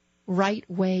one right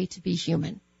way to be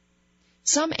human.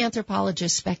 Some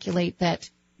anthropologists speculate that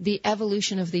the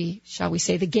evolution of the, shall we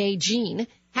say, the gay gene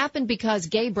happened because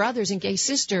gay brothers and gay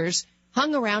sisters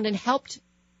hung around and helped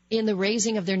in the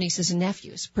raising of their nieces and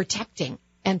nephews, protecting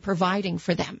and providing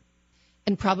for them,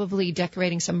 and probably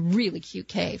decorating some really cute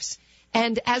caves.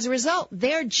 And as a result,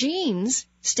 their genes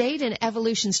stayed in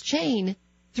evolution's chain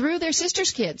through their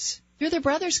sisters' kids, through their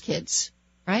brothers' kids,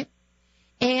 right?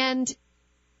 And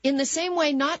in the same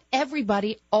way, not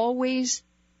everybody always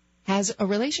has a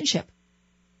relationship.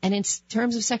 And in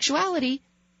terms of sexuality,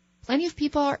 plenty of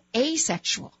people are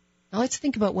asexual. Now let's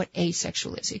think about what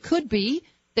asexual is. It could be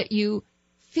that you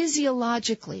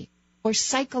physiologically or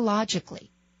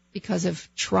psychologically, because of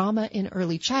trauma in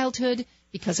early childhood,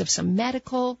 because of some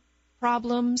medical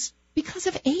problems, because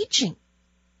of aging.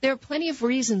 There are plenty of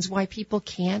reasons why people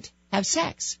can't have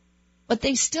sex, but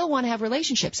they still want to have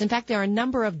relationships. In fact, there are a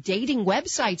number of dating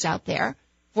websites out there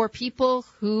for people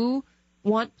who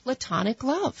want platonic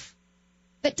love.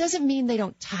 That doesn't mean they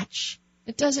don't touch.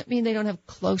 It doesn't mean they don't have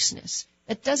closeness.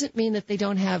 It doesn't mean that they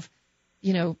don't have,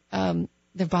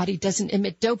 their body doesn't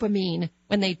emit dopamine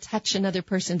when they touch another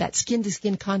person, that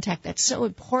skin-to-skin contact that's so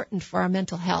important for our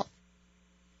mental health.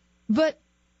 But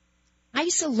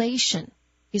isolation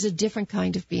is a different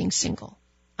kind of being single.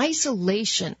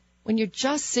 Isolation, when you're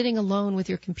just sitting alone with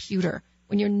your computer,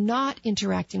 when you're not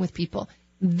interacting with people,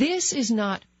 this is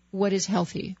not what is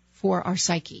healthy for our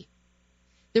psyche.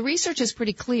 The research is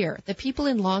pretty clear that people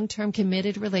in long-term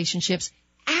committed relationships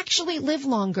actually live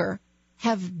longer,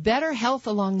 have better health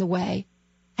along the way,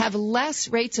 have less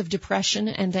rates of depression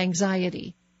and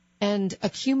anxiety, and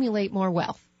accumulate more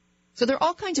wealth. So there are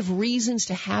all kinds of reasons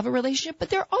to have a relationship, but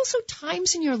there are also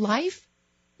times in your life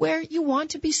where you want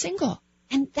to be single,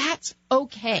 and that's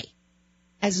okay,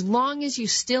 as long as you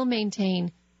still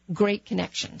maintain great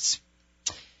connections.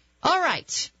 All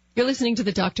right. You're listening to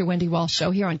the Dr. Wendy Walsh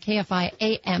Show here on KFI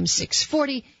AM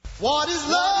 640. What is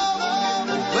love?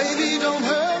 Baby, don't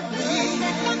hurt me.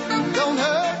 Don't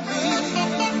hurt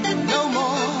me no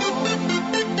more.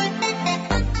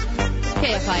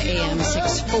 KFI AM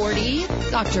 640.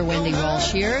 Dr. Wendy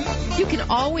Walsh here. You can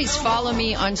always follow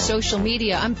me on social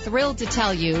media. I'm thrilled to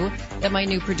tell you that my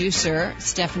new producer,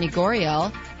 Stephanie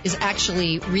Goriel, is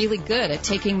actually really good at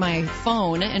taking my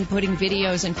phone and putting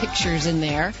videos and pictures in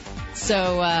there.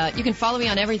 So you can follow me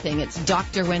on everything. It's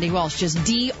Dr. Wendy Walsh, just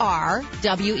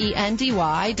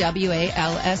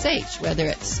DrWendyWalsh, whether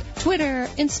it's Twitter,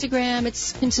 Instagram,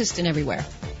 it's consistent everywhere.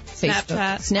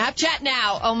 Facebook. Snapchat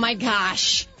now. Oh, my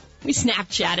gosh. We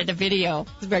Snapchatted a video.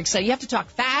 It's very exciting. You have to talk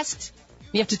fast.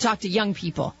 You have to talk to young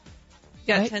people.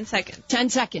 Yeah, right? 10 seconds. 10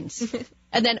 seconds.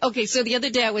 And then, okay, so the other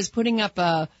day I was putting up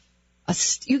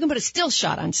you can put a still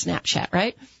shot on Snapchat,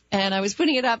 right? And I was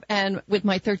putting it up and with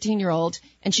my 13-year-old,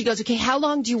 and she goes, okay, how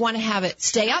long do you want to have it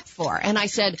stay up for? And I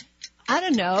said, I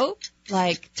don't know,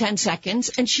 like 10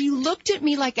 seconds. And she looked at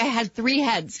me like I had 3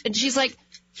 heads. And she's like,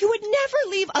 you would never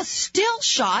leave a still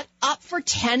shot up for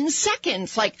 10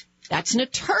 seconds. Like, that's an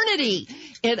eternity.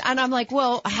 And I'm like,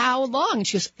 well, how long? And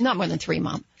she goes, not more than 3,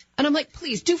 Mom. And I'm like,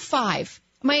 please, do 5.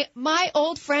 My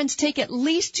old friends take at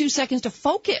least 2 seconds to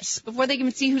focus before they can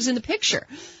see who's in the picture.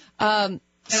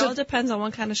 It all depends on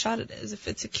what kind of shot it is. If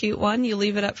it's a cute one, you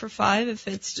leave it up for 5. If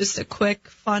it's just a quick,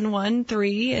 fun one,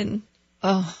 3. And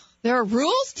Oh, there are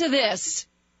rules to this.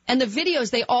 And the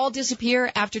videos, they all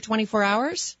disappear after 24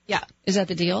 hours? Yeah. Is that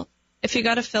the deal? If you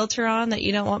got a filter on that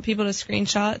you don't want people to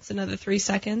screenshot, it's another 3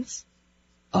 seconds.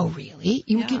 Oh, really?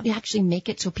 You can actually make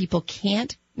it so people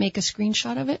can't make a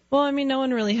screenshot of it? Well, I mean, no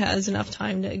one really has enough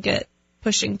time to get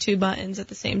pushing 2 buttons at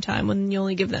the same time when you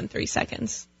only give them 3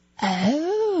 seconds.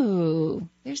 Oh,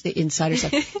 there's the insider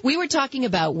stuff. We were talking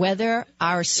about whether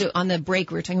on the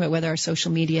break, we were talking about whether our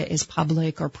social media is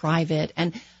public or private.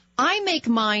 And I make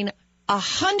mine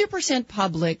 100%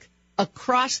 public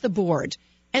across the board.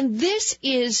 And this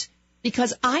is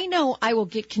because I know I will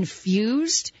get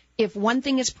confused if one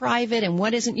thing is private and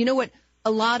what isn't. You know what a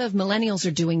lot of millennials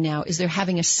are doing now is they're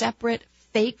having a separate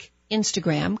fake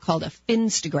Instagram called a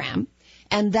Finstagram.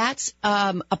 And that's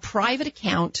a private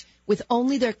account with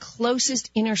only their closest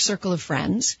inner circle of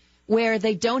friends, where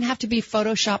they don't have to be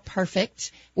Photoshop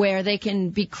perfect, where they can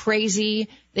be crazy,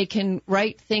 they can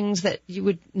write things that you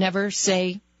would never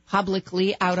say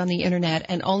publicly out on the internet,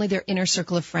 and only their inner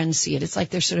circle of friends see it. It's like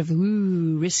they're sort of,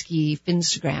 risky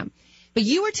Finstagram. But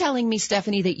you were telling me,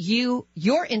 Stephanie, that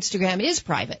your Instagram is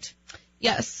private.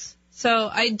 Yes. So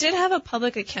I did have a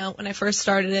public account when I first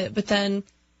started it, but then,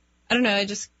 I don't know, I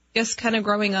just guess kind of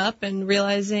growing up and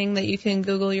realizing that you can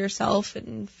Google yourself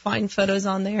and find photos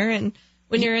on there. And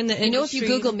when you're in the industry... You know, if you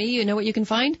Google me, you know what you can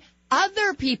find?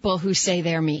 Other people who say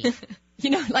they're me.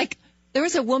 Like there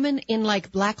was a woman in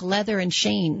like black leather and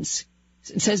chains.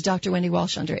 It says Dr. Wendy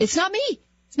Walsh under it. It's not me.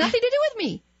 It's nothing to do with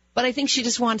me. But I think she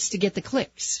just wants to get the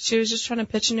clicks. She was just trying to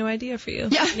pitch a new idea for you.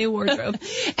 Yeah. New wardrobe.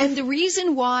 And the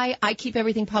reason why I keep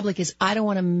everything public is I don't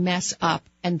want to mess up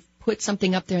and put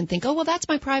something up there and think, oh, well, that's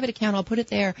my private account. I'll put it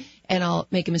there and I'll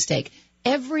make a mistake.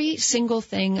 Every single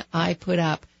thing I put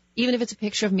up, even if it's a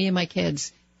picture of me and my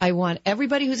kids, I want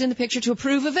everybody who's in the picture to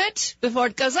approve of it before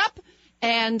it goes up.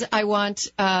 And I want,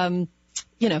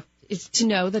 to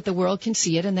know that the world can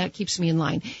see it, and that keeps me in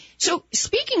line. So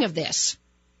speaking of this,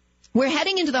 we're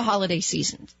heading into the holiday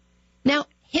season. Now,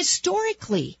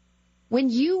 historically, when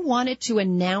you wanted to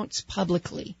announce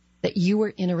publicly that you were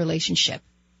in a relationship,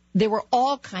 there were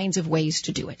all kinds of ways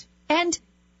to do it. And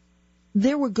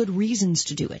there were good reasons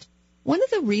to do it. One of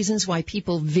the reasons why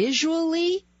people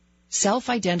visually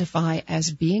self-identify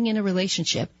as being in a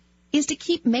relationship is to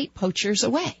keep mate poachers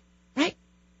away, right?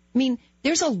 I mean,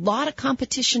 there's a lot of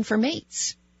competition for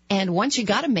mates. And once you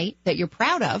got a mate that you're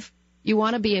proud of, you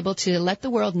want to be able to let the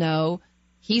world know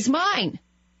he's mine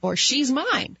or she's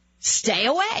mine. Stay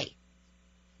away.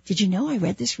 Did you know I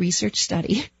read this research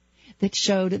study that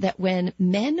showed that when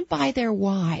men buy their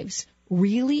wives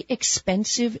really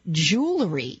expensive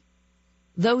jewelry,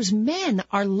 those men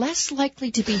are less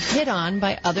likely to be hit on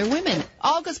by other women.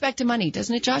 All goes back to money,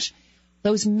 doesn't it, Josh?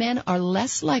 Those men are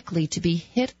less likely to be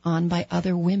hit on by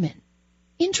other women.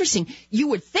 Interesting. You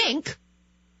would think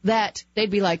that they'd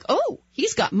be like, oh,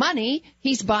 he's got money,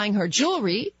 he's buying her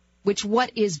jewelry, which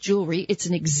what is jewelry? It's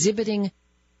an exhibiting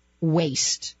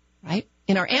waste, right?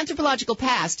 In our anthropological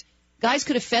past, guys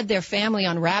could have fed their family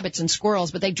on rabbits and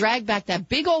squirrels, but they dragged back that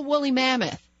big old woolly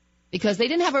mammoth because they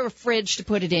didn't have a fridge to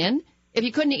put it in. If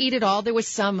you couldn't eat it all, there was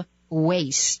some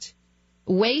waste.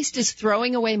 Waste is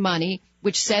throwing away money,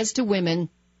 which says to women,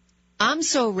 I'm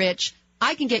so rich,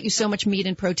 I can get you so much meat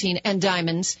and protein and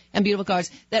diamonds and beautiful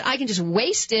cars that I can just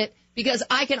waste it because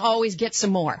I can always get some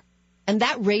more. And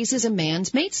that raises a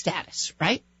man's mate status,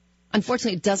 right?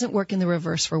 Unfortunately, it doesn't work in the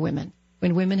reverse for women.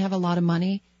 When women have a lot of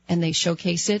money and they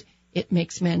showcase it, it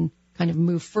makes men kind of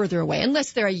move further away,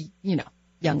 unless they're a,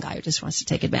 young guy who just wants to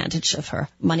take advantage of her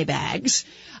money bags.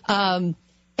 And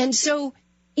so,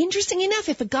 interesting enough,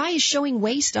 if a guy is showing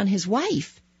waist on his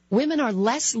wife, women are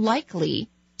less likely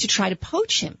to try to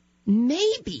poach him.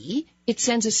 Maybe it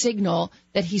sends a signal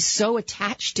that he's so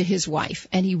attached to his wife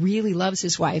and he really loves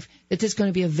his wife that this is going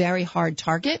to be a very hard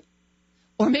target.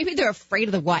 Or maybe they're afraid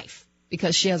of the wife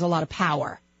because she has a lot of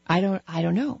power. I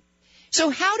don't know.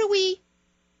 So how do we,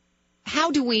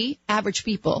 average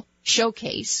people,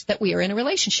 showcase that we are in a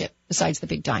relationship besides the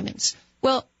big diamonds?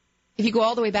 Well, if you go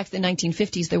all the way back to the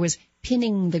 1950s, there was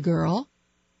pinning the girl.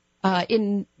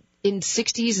 In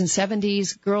 60s and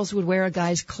 70s, girls would wear a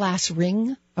guy's class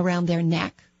ring around their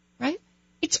neck, right?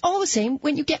 It's all the same.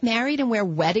 When you get married and wear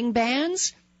wedding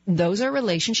bands, those are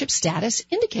relationship status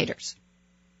indicators.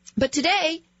 But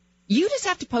today, you just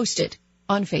have to post it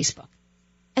on Facebook.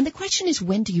 And the question is,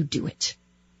 when do you do it?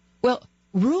 Well,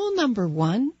 rule number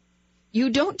 1, you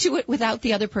don't do it without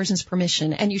the other person's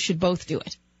permission, and you should both do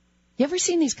it. You ever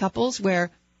seen these couples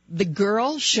where the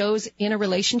girl shows in a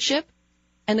relationship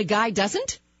and the guy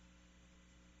doesn't?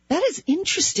 That is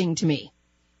interesting to me.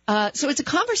 So it's a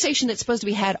conversation that's supposed to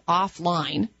be had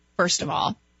offline, first of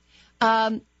all.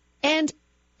 And And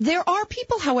there are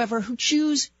people, however, who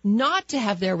choose not to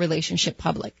have their relationship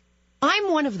public.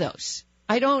 I'm one of those.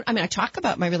 I talk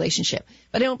about my relationship,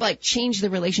 but I don't change the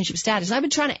relationship status. I've been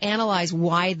trying to analyze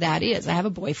why that is. I have a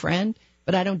boyfriend,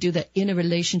 but I don't do the in a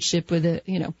relationship with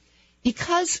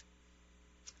because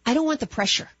I don't want the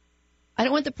pressure. I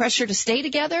don't want the pressure to stay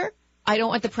together. I don't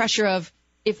want the pressure of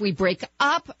if we break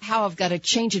up, how I've got to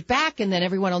change it back and then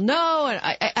everyone will know. And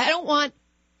I don't want,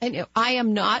 I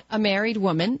am not a married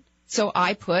woman, so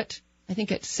I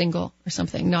think it's single or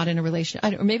something, not in a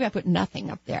relationship. Or maybe I put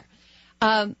nothing up there.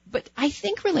 But I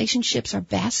think relationships are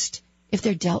best if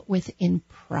they're dealt with in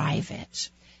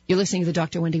private. You're listening to the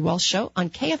Dr. Wendy Walsh Show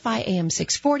on KFI AM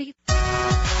 640.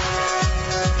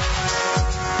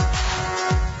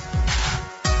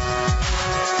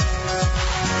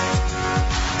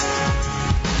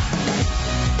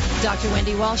 Dr.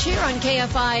 Wendy Walsh here on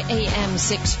KFI AM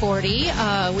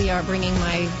 640. We are bringing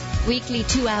my weekly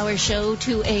 2-hour show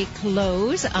to a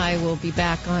close. I will be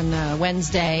back on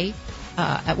Wednesday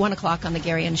at 1 o'clock on the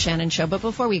Gary and Shannon Show. But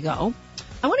before we go,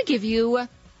 I want to give you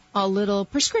a little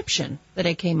prescription that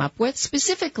I came up with,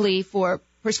 specifically for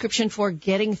prescription for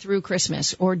getting through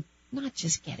Christmas, or not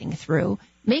just getting through,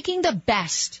 making the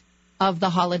best of the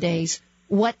holidays,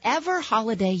 whatever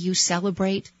holiday you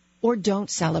celebrate or don't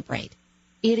celebrate.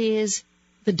 It is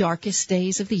the darkest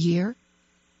days of the year.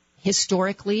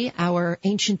 Historically, our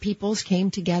ancient peoples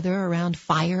came together around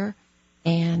fire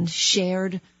and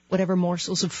shared whatever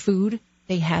morsels of food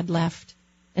they had left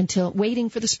until waiting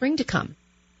for the spring to come.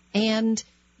 And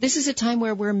this is a time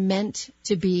where we're meant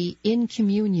to be in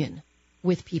communion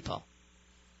with people.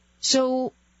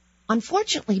 So,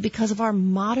 unfortunately, because of our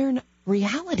modern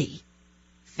reality,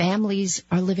 families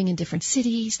are living in different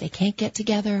cities. They can't get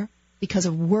together because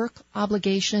of work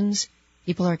obligations.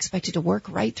 People are expected to work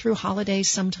right through holidays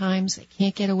sometimes. They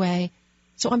can't get away.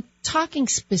 So I'm talking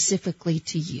specifically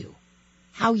to you,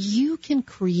 how you can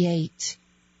create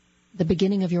the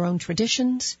beginning of your own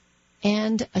traditions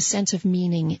and a sense of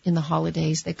meaning in the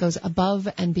holidays that goes above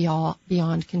and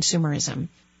beyond consumerism.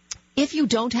 If you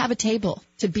don't have a table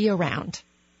to be around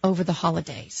over the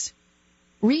holidays,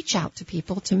 reach out to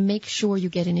people to make sure you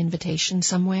get an invitation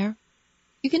somewhere.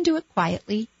 You can do it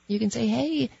quietly. You can say,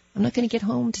 hey, I'm not going to get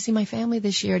home to see my family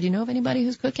this year. Do you know of anybody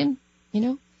who's cooking?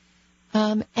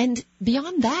 And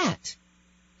beyond that,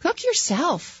 cook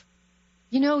yourself.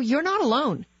 You're not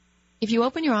alone. If you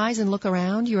open your eyes and look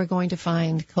around, you are going to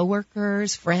find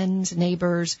coworkers, friends,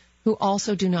 neighbors who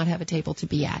also do not have a table to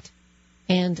be at.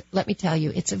 And let me tell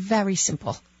you, it's very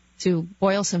simple to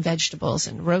boil some vegetables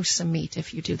and roast some meat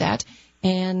if you do that,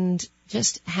 and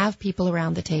just have people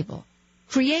around the table.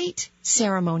 Create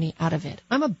ceremony out of it.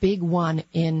 I'm a big one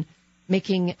in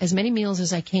making as many meals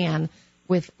as I can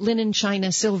with linen,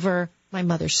 china, silver, my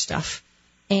mother's stuff,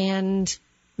 and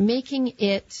making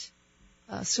it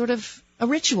sort of a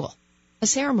ritual, a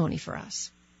ceremony for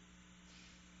us.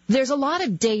 There's a lot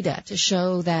of data to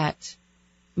show that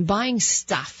buying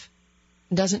stuff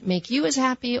doesn't make you as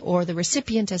happy or the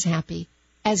recipient as happy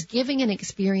as giving and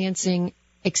experiencing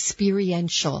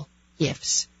experiential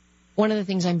gifts. One of the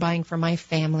things I'm buying for my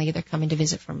family, they're coming to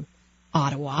visit from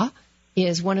Ottawa,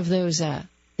 is one of those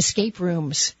escape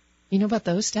rooms. You know about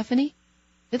those, Stephanie?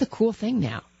 They're the cool thing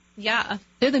now. Yeah.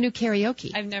 They're the new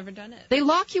karaoke. I've never done it. They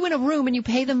lock you in a room and you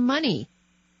pay them money.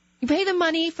 You pay them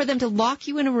money for them to lock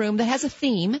you in a room that has a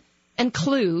theme and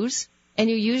clues, and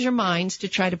you use your minds to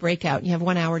try to break out. You have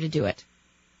 1 hour to do it.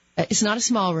 It's not a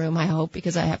small room, I hope,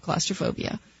 because I have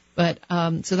claustrophobia. But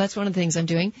so that's one of the things I'm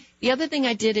doing. The other thing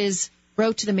I did is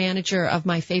wrote to the manager of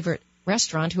my favorite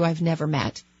restaurant, who I've never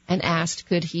met, and asked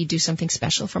could he do something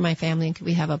special for my family and could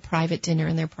we have a private dinner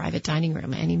in their private dining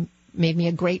room. And he made me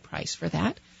a great price for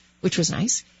that, which was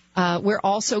nice. We're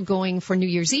also going for New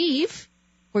Year's Eve.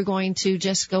 We're going to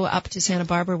just go up to Santa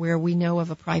Barbara, where we know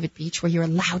of a private beach where you're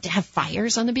allowed to have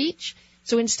fires on the beach.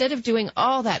 So instead of doing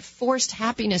all that forced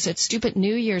happiness at stupid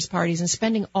New Year's parties and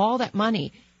spending all that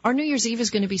money, our New Year's Eve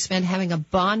is going to be spent having a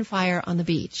bonfire on the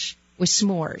beach with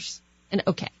s'mores. And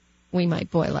okay, we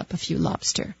might boil up a few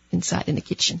lobster inside in the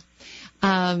kitchen.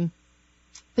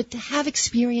 But to have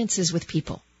experiences with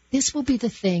people, this will be the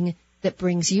thing that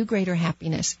brings you greater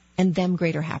happiness and them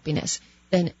greater happiness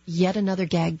than yet another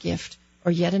gag gift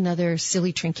or yet another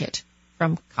silly trinket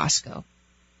from Costco.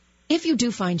 If you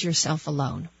do find yourself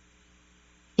alone,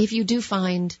 if you do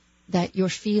find that you're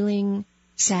feeling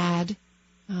sad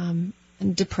and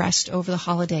depressed over the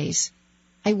holidays,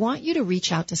 I want you to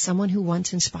reach out to someone who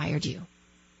once inspired you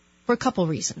for a couple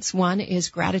reasons. One is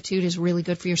gratitude is really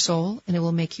good for your soul, and it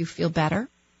will make you feel better,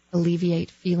 alleviate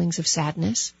feelings of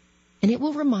sadness, and it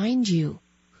will remind you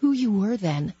who you were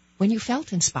then when you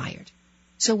felt inspired.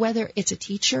 So whether it's a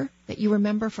teacher that you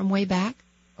remember from way back,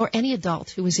 or any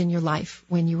adult who was in your life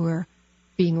when you were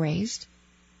being raised,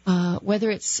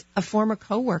 whether it's a former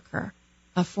coworker,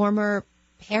 a former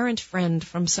parent friend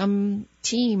from some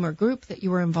team or group that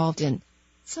you were involved in,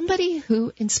 somebody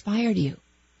who inspired you,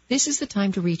 this is the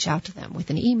time to reach out to them with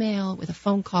an email, with a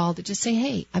phone call, to just say,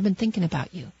 hey, I've been thinking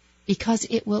about you, because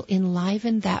it will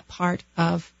enliven that part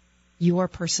of your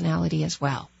personality as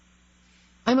well.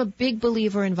 I'm a big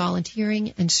believer in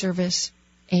volunteering and service,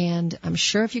 and I'm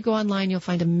sure if you go online, you'll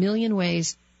find a million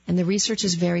ways, and the research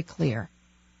is very clear,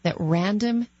 that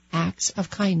random acts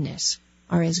of kindness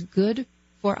are as good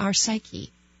for our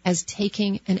psyche as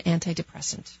taking an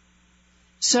antidepressant.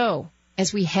 So,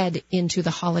 as we head into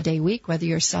the holiday week, whether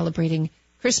you're celebrating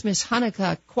Christmas,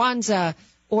 Hanukkah, Kwanzaa,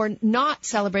 or not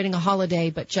celebrating a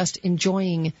holiday, but just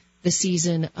enjoying the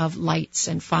season of lights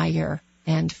and fire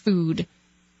and food,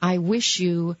 I wish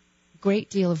you a great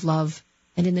deal of love.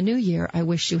 And in the new year, I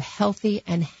wish you healthy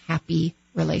and happy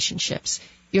relationships.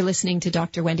 You're listening to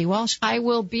Dr. Wendy Walsh. I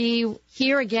will be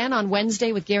here again on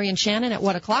Wednesday with Gary and Shannon at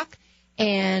 1 o'clock,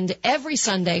 and every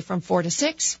Sunday from 4 to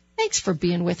 6. Thanks for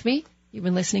being with me. You've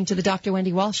been listening to the Dr.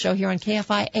 Wendy Walsh Show here on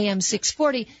KFI AM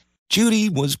 640. Judy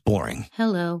was boring.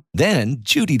 Hello. Then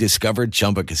Judy discovered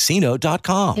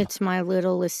ChumbaCasino.com. It's my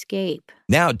little escape.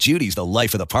 Now Judy's the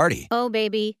life of the party. Oh,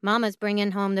 baby, mama's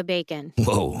bringing home the bacon.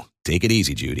 Whoa, take it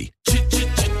easy, Judy.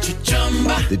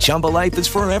 The Chumba life is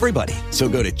for everybody. So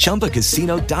go to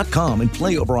ChumbaCasino.com and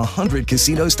play over 100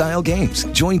 casino-style games.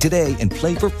 Join today and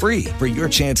play for free for your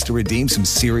chance to redeem some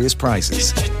serious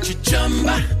prizes.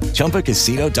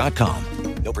 ChumbaCasino.com.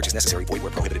 No purchase necessary. Void where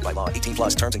prohibited by law. 18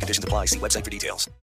 plus terms and conditions apply. See website for details.